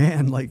like,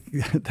 man, like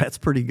that's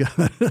pretty good.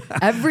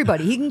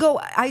 Everybody. He can go.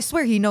 I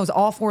swear, he knows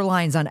all 4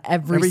 lines on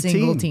every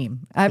single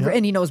team.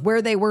 And he knows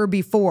where they were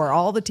before,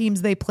 all the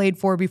teams they played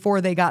for before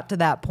they got to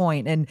that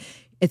point, and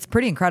it's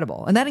pretty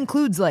incredible. And that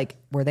includes like,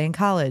 were they in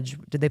college?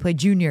 Did they play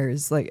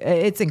juniors? Like,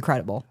 it's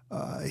incredible.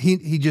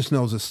 He just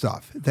knows his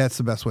stuff. That's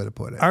the best way to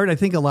put it. Art, I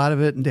think a lot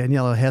of it, and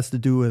Daniella, has to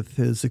do with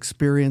his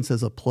experience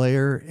as a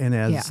player and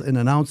as an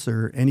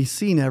announcer, and he's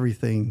seen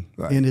everything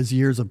in his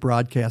years of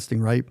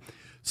broadcasting, right?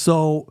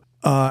 So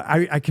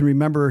I can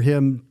remember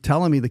him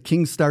telling me the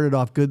Kings started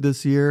off good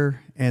this year,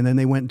 and then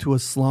they went into a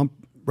slump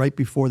right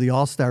before the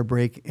All-Star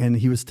break, and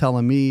he was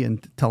telling me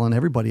and telling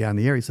everybody on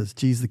the air, he says,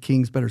 geez, the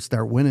Kings better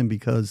start winning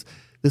because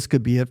this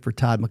could be it for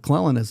Todd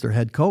McClellan as their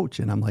head coach.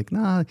 And I'm like,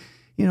 nah,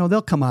 you know,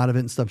 they'll come out of it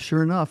and stuff.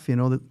 Sure enough, you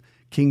know, the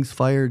Kings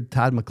fired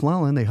Todd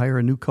McClellan. They hire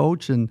a new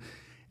coach, and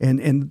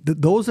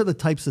those are the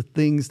types of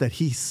things that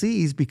he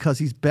sees because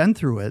he's been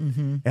through it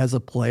as a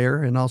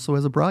player and also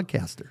as a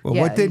broadcaster. Well,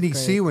 what didn't he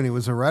see when he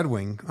was a Red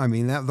Wing? I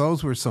mean,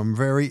 those were some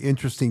very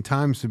interesting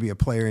times to be a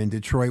player in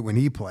Detroit when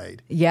he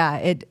played.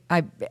 Yeah,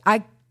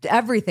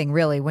 everything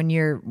really. When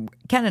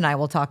Ken and I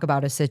will talk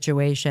about a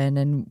situation,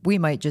 and we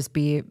might just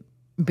be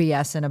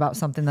BSing about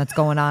something that's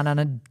going on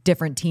a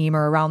different team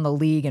or around the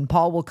league, and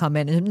Paul will come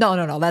in and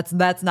no, that's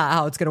not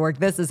how it's going to work.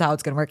 This is how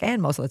it's going to work.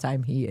 And most of the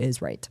time he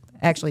is right.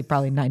 Actually,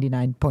 probably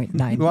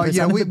 99.9%. Well,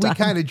 yeah, we time.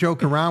 kind of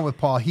joke around with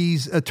Paul.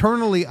 He's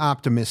eternally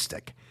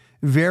optimistic,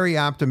 very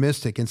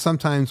optimistic. And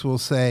sometimes we'll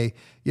say,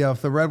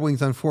 if the Red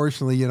Wings,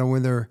 unfortunately,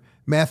 when they're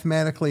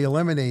mathematically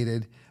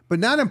eliminated, but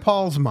not in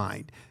Paul's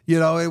mind,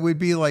 it would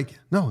be like,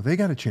 no, they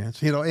got a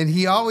chance, and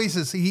he always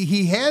is,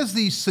 he has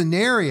these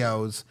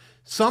scenarios.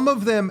 Some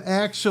of them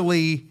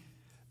actually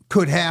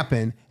could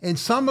happen, and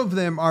some of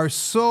them are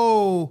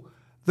so,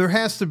 there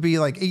has to be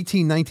like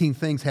 18, 19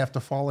 things have to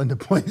fall into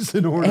place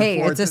in order for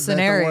it it's a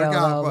scenario,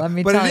 though, let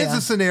me tell you. But it is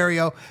a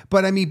scenario,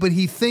 but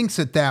he thinks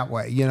it that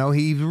way.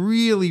 He's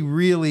really,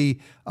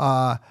 really,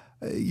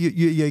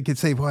 you could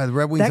say, boy, the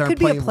Red Wings aren't playing well. That could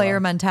be a player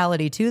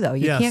mentality too, though.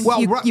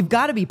 You've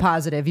got to be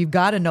positive. You've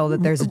got to know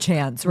that there's a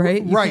chance,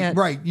 right?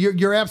 Right.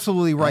 You're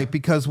absolutely right,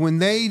 because when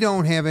they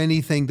don't have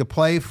anything to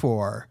play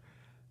for,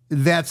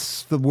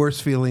 that's the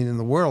worst feeling in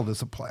the world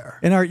as a player.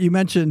 And Art, you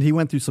mentioned he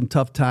went through some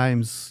tough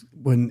times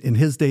when in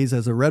his days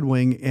as a Red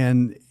Wing,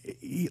 and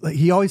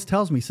he always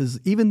tells me, he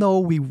says, even though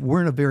we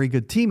weren't a very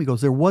good team, he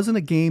goes, there wasn't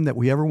a game that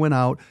we ever went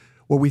out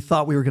where we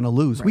thought we were going to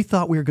lose. Right. We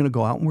thought we were going to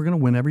go out and we're going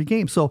to win every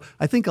game. So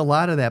I think a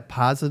lot of that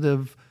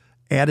positive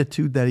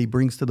attitude that he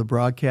brings to the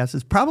broadcast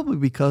is probably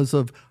because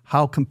of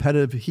how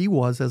competitive he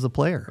was as a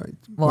player. Right.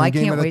 Well, I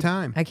can't wait.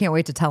 I can't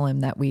wait to tell him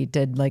that we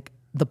did like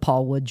the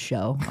Paul Woods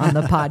show on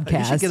the podcast.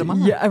 You should get him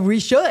on. Yeah, we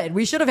should.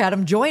 We should have had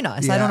him join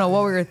us. Yeah. I don't know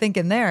what we were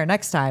thinking there.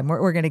 Next time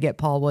we're going to get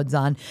Paul Woods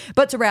on.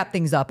 But to wrap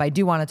things up, I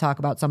do want to talk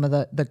about some of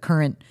the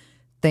current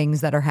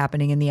things that are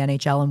happening in the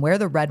NHL and where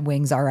the Red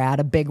Wings are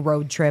at, a big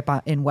road trip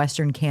in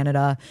Western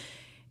Canada.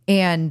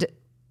 And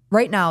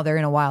right now they're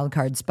in a wild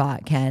card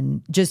spot,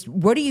 Ken. Just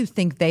what do you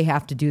think they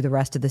have to do the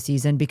rest of the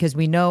season? Because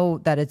we know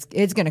that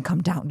it's going to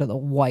come down to the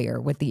wire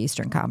with the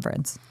Eastern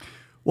Conference.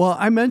 Well,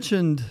 I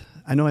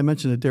know I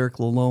mentioned to Derek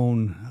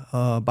Lalone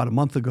about a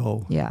month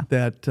ago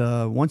that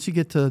once you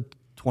get to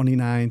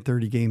 29,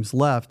 30 games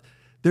left,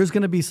 there's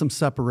going to be some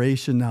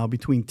separation now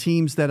between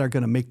teams that are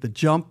going to make the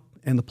jump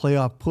and the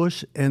playoff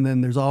push, and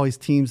then there's always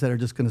teams that are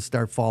just going to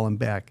start falling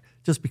back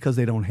just because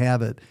they don't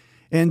have it.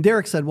 And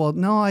Derek said, well,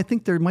 no, I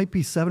think there might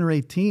be 7 or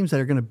 8 teams that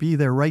are going to be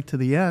there right to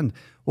the end.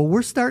 Well,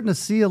 we're starting to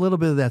see a little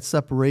bit of that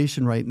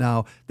separation right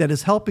now that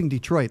is helping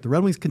Detroit. The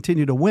Red Wings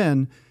continue to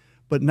win,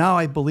 but now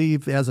I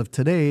believe as of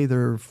today,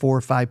 they're 4 or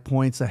 5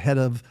 points ahead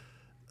of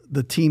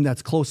the team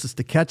that's closest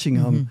to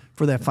catching them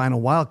for that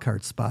final wild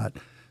card spot.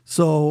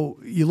 So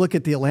you look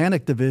at the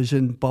Atlantic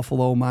Division,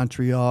 Buffalo,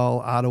 Montreal,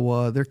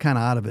 Ottawa, they're kind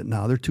of out of it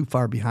now. They're too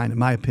far behind, in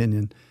my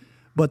opinion.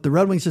 But the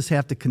Red Wings just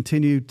have to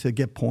continue to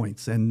get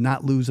points and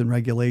not lose in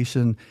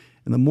regulation.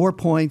 And the more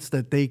points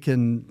that they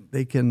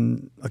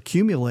can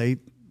accumulate,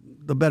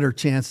 the better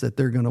chance that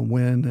they're going to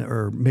win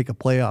or make a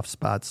playoff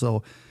spot.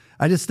 So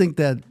I just think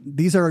that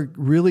these are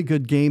really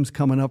good games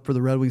coming up for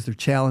the Red Wings. They're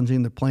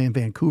challenging. They're playing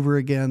Vancouver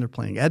again. They're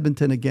playing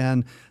Edmonton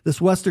again. This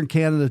Western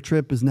Canada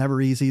trip is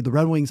never easy. The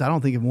Red Wings, I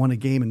don't think, have won a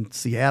game in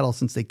Seattle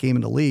since they came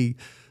into the league.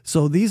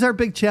 So these are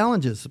big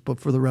challenges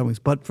for the Red Wings.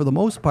 But for the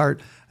most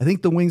part, I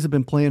think the Wings have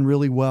been playing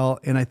really well.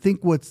 And I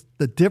think what's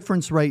the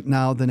difference right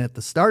now than at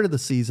the start of the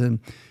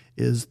season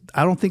is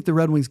I don't think the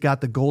Red Wings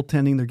got the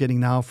goaltending they're getting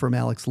now from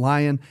Alex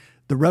Lyon.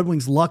 The Red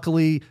Wings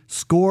luckily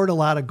scored a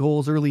lot of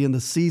goals early in the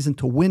season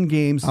to win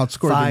games,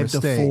 outscored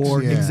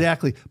 5-4. Yeah.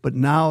 Exactly. But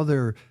now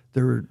they're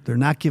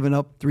not giving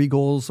up 3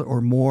 goals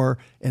or more,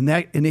 and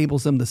that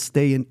enables them to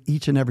stay in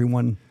each and every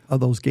one of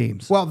those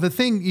games. Well, the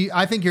thing,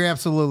 I think you're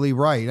absolutely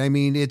right. I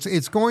mean,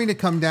 it's going to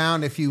come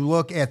down, if you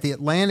look at the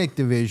Atlantic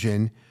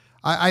Division,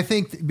 I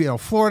think,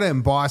 Florida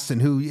and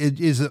Boston, who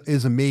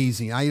is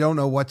amazing. I don't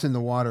know what's in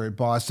the water at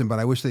Boston, but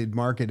I wish they'd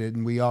market it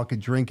and we all could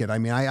drink it. I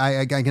mean,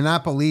 I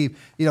cannot believe,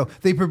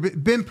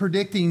 they've been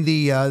predicting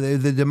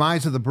the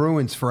demise of the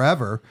Bruins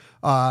forever.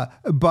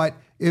 But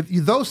if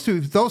those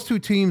two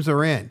teams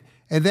are in,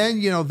 and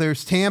then,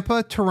 there's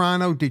Tampa,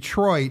 Toronto,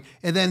 Detroit,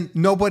 and then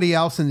nobody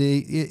else in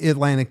the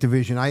Atlantic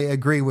Division. I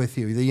agree with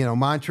you.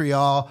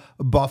 Montreal,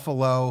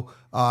 Buffalo,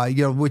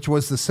 which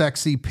was the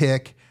sexy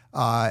pick.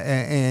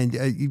 And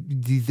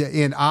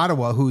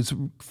Ottawa, who's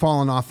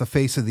fallen off the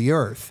face of the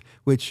earth,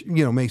 which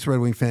makes Red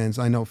Wing fans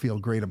I know feel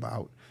great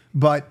about.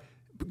 But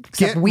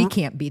except we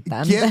can't beat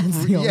them.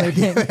 That's the only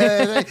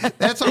thing.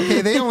 That's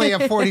okay. They only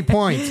have 40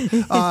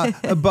 points.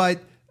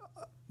 But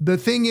the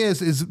thing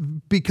is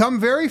become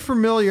very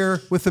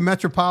familiar with the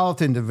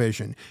Metropolitan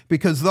Division,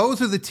 because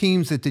those are the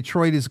teams that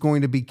Detroit is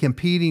going to be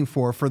competing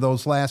for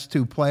those last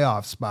 2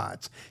 playoff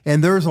spots.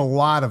 And there's a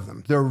lot of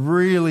them. They're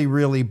really,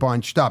 really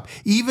bunched up.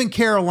 Even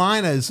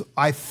Carolina is,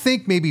 I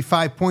think, maybe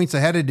 5 points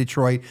ahead of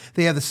Detroit.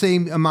 They have the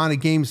same amount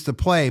of games to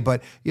play,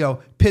 but,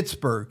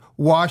 Pittsburgh,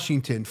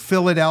 Washington,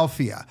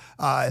 Philadelphia,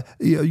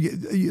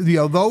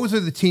 those are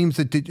the teams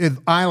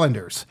that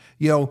Islanders,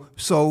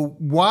 so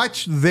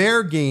watch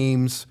their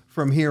games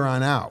from here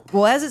on out.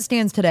 Well, as it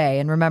stands today,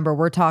 and remember,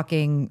 we're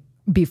talking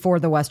before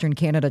the Western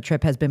Canada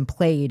trip has been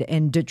played,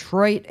 and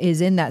Detroit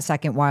is in that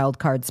second wild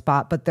card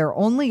spot, but they're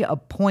only a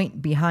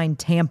point behind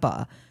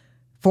Tampa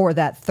for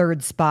that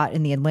 3rd spot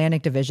in the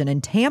Atlantic Division.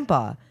 And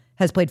Tampa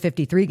has played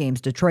 53 games,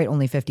 Detroit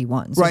only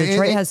 51. So right.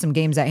 Detroit has some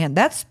games at hand.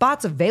 That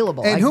spot's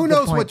available. And who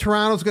knows what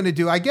Toronto's going to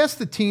do. I guess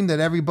the team that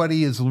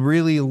everybody is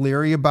really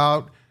leery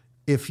about,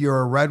 if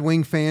you're a Red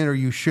Wing fan, or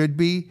you should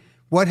be,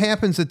 what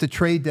happens at the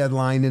trade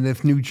deadline, and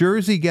if New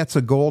Jersey gets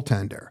a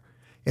goaltender,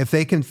 if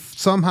they can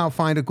somehow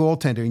find a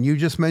goaltender, and you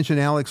just mentioned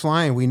Alex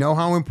Lyon, we know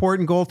how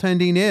important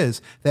goaltending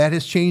is. That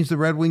has changed the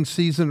Red Wings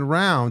season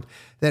around,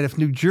 that if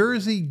New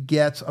Jersey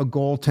gets a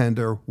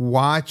goaltender,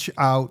 watch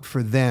out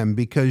for them,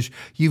 because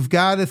you've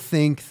got to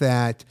think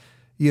that,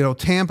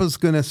 Tampa's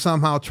going to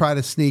somehow try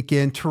to sneak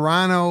in.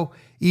 Toronto,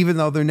 even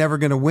though they're never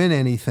going to win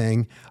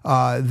anything,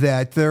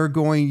 that they're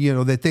going,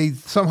 that they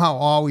somehow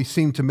always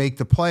seem to make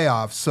the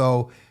playoffs.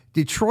 So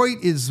Detroit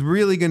is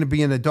really going to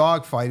be in a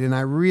dogfight, and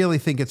I really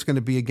think it's going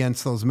to be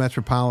against those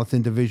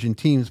Metropolitan Division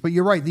teams. But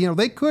you're right,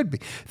 they could be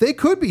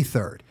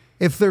 3rd.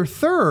 If they're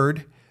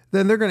 3rd,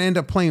 then they're going to end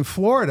up playing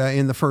Florida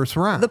in the first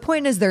round. The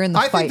point is they're in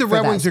the fight for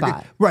that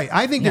spot. Right.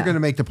 I think they're going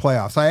to make the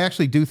playoffs. I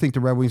actually do think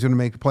the Red Wings are going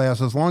to make the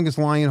playoffs, as long as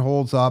Lyon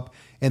holds up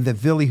and that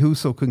Ville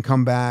Husso can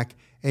come back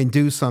and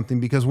do something,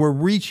 because we're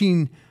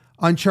reaching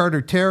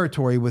uncharted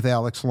territory with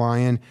Alex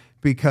Lyon,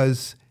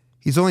 because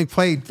he's only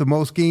played the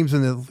most games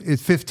in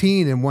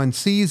 15 in one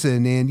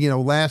season. And,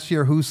 last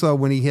year, Husso,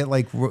 when he hit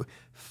like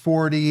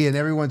 40, and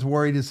everyone's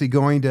worried, is he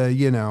going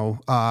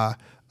to,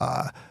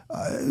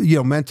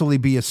 mentally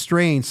be a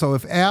strain. So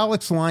if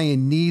Alex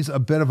Lyon needs a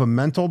bit of a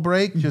mental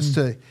break, just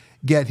to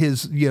get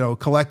his,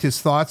 collect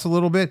his thoughts a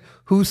little bit,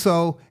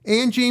 Husso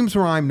and James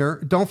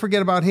Regner, don't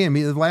forget about him.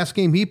 The last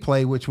game he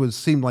played, which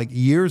seemed like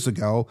years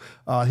ago,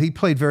 he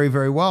played very,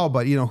 very well.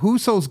 But,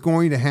 Husso's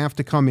going to have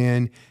to come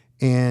in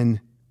and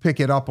pick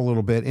it up a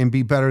little bit and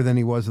be better than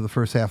he was in the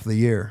first half of the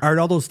year. Art,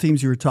 all those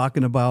teams you were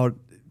talking about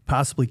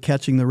possibly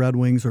catching the Red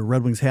Wings, or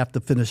Red Wings have to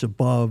finish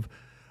above,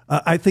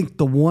 I think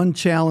the one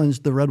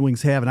challenge the Red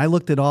Wings have, and I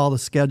looked at all the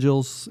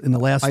schedules in the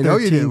last 13 games. I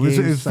know you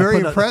did. It was very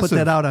impressive. I put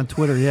that out on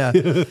Twitter, yeah.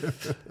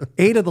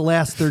 8 of the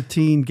last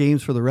 13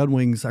 games for the Red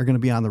Wings are going to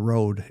be on the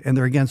road, and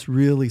they're against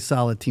really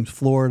solid teams: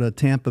 Florida,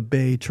 Tampa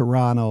Bay,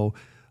 Toronto,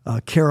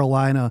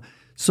 Carolina.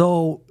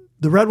 So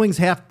the Red Wings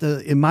have to,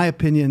 in my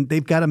opinion,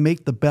 they've got to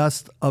make the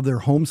best of their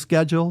home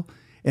schedule.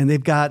 And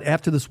they've got,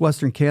 after this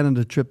Western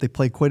Canada trip, they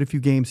play quite a few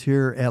games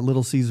here at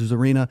Little Caesars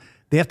Arena.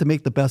 They have to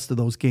make the best of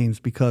those games,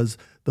 because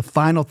the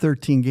final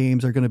 13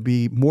 games are going to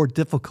be more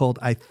difficult,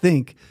 I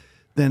think,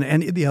 than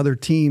any of the other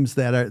teams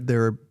that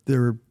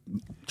they're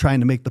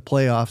trying to make the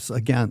playoffs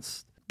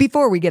against.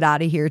 Before we get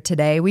out of here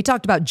today, we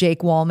talked about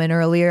Jake Walman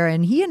earlier,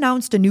 and he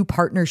announced a new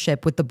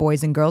partnership with the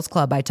Boys and Girls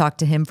Club. I talked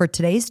to him for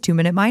today's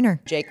 2-Minute Minor.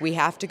 Jake, we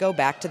have to go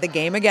back to the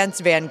game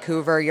against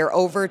Vancouver. Your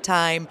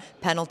overtime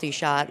penalty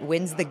shot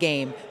wins the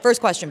game. First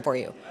question for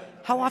you.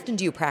 How often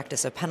do you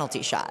practice a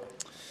penalty shot?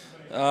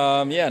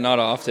 Yeah, not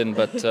often,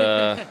 but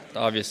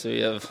obviously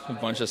we have a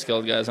bunch of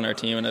skilled guys on our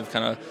team, and I've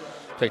kind of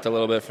picked a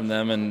little bit from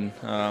them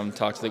and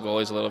talked to the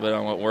goalies a little bit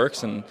on what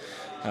works. And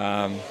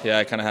yeah,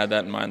 I kind of had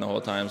that in mind the whole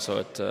time, so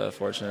it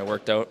fortunately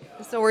worked out.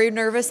 So were you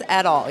nervous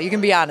at all? You can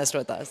be honest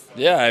with us.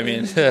 Yeah, I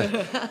mean,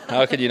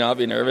 how could you not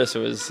be nervous? It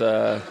was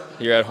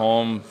you're at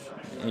home,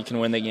 you can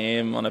win the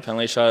game on a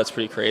penalty shot. It's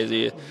pretty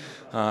crazy.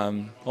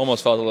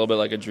 Almost felt a little bit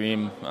like a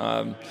dream.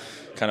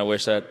 Kind of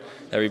wish that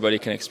everybody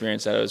can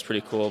experience that. It was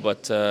pretty cool,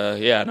 but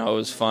yeah, no, it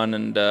was fun,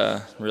 and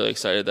really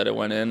excited that it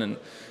went in,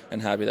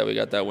 and happy that we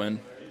got that win.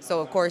 So,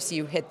 of course,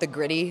 you hit the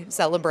gritty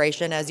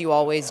celebration, as you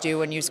always do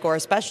when you score,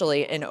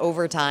 especially in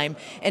overtime.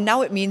 And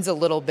now it means a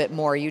little bit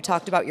more. You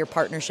talked about your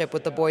partnership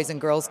with the Boys and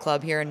Girls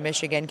Club here in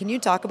Michigan. Can you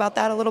talk about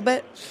that a little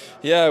bit?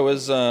 Yeah, it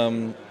was.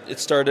 It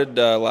started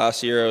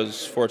last year. I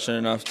was fortunate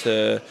enough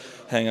to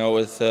hang out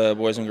with the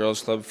Boys and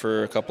Girls Club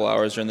for a couple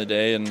hours during the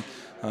day and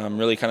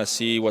really kind of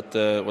see what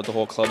the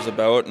whole club's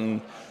about.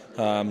 And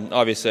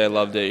obviously, I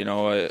loved it. You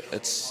know,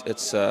 it's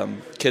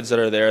kids that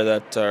are there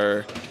that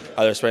are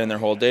either spending their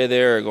whole day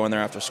there or going there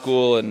after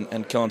school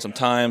and killing some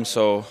time.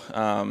 So,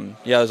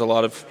 yeah, there's a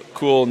lot of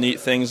cool, neat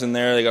things in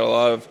there. They got a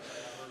lot of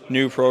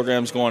new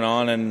programs going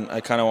on, and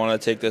I kind of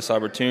want to take this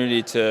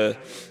opportunity to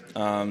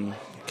kind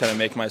of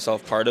make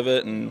myself part of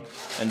it and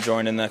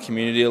join in that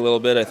community a little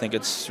bit. I think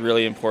it's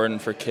really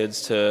important for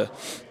kids to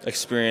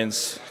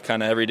experience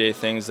kind of everyday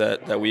things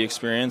that we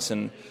experience,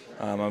 and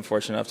I'm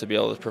fortunate enough to be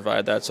able to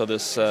provide that. So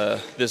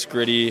this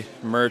gritty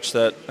merch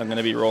that I'm going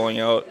to be rolling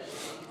out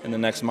in the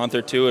next month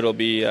or two, it'll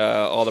be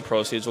all the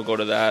proceeds will go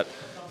to that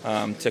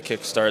to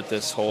kickstart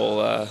this whole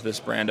this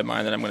brand of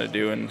mine that I'm going to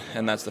do,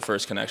 and that's the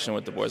first connection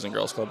with the Boys and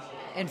Girls Club.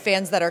 And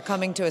fans that are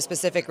coming to a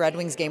specific Red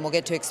Wings game will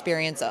get to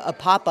experience a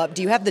pop-up.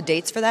 Do you have the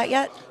dates for that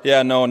yet?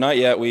 Yeah, no, not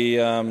yet.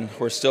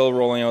 We're still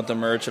rolling out the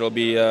merch. It'll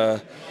be a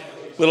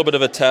little bit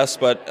of a test,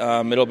 but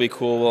it'll be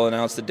cool. We'll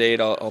announce the date.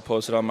 I'll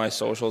post it on my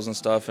socials and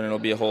stuff, and it'll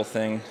be a whole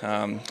thing.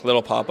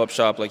 Little pop-up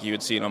shop like you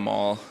would see in a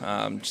mall.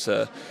 Just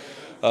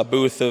a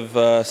booth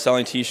of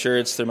selling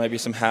T-shirts. There might be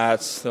some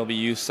hats. There'll be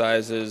youth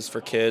sizes for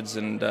kids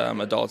and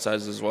adult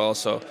sizes as well.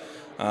 So,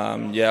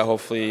 yeah,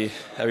 hopefully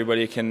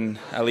everybody can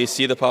at least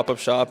see the pop-up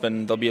shop,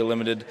 and there'll be a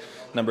limited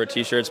number of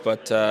T-shirts,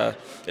 but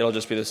it'll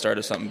just be the start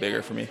of something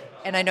bigger for me.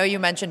 And I know you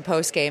mentioned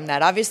post-game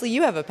that obviously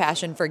you have a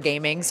passion for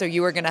gaming, so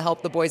you were going to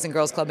help the Boys and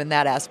Girls Club in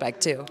that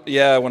aspect too.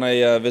 Yeah, when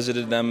I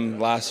visited them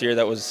last year,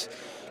 that was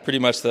pretty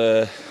much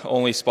the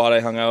only spot I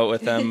hung out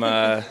with them,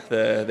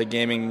 the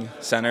gaming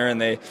center,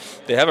 and they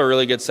have a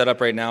really good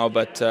setup right now,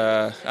 but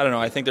I don't know,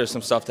 I think there's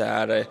some stuff to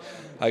add.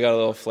 I got a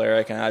little flair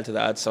I can add to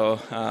that, so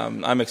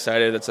I'm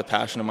excited. It's a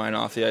passion of mine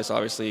off the ice,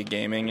 obviously,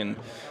 gaming, and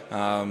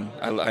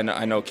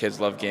I know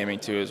kids love gaming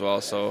too as well,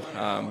 so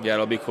yeah,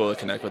 it'll be cool to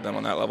connect with them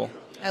on that level.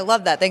 I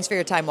love that. Thanks for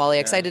your time, Wally.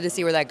 Excited to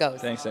see where that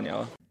goes. Thanks,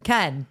 Daniella.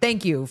 Ken,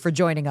 thank you for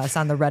joining us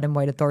on the Red and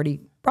White Authority,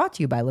 brought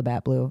to you by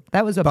Labatt Blue.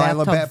 That was a by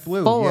bathtub Labatt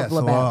Blue. full Yes. of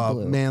Labatt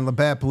Blue. Man,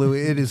 Labatt Blue,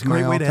 it is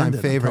my way to all-time end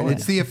it. favorite. Oh, yeah.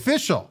 It's the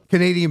official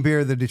Canadian beer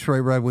of the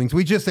Detroit Red Wings.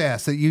 We just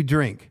ask that you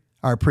drink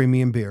our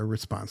premium beer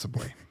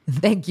responsibly.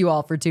 Thank you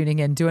all for tuning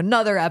in to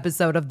another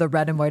episode of the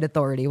Red and White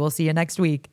Authority. We'll see you next week.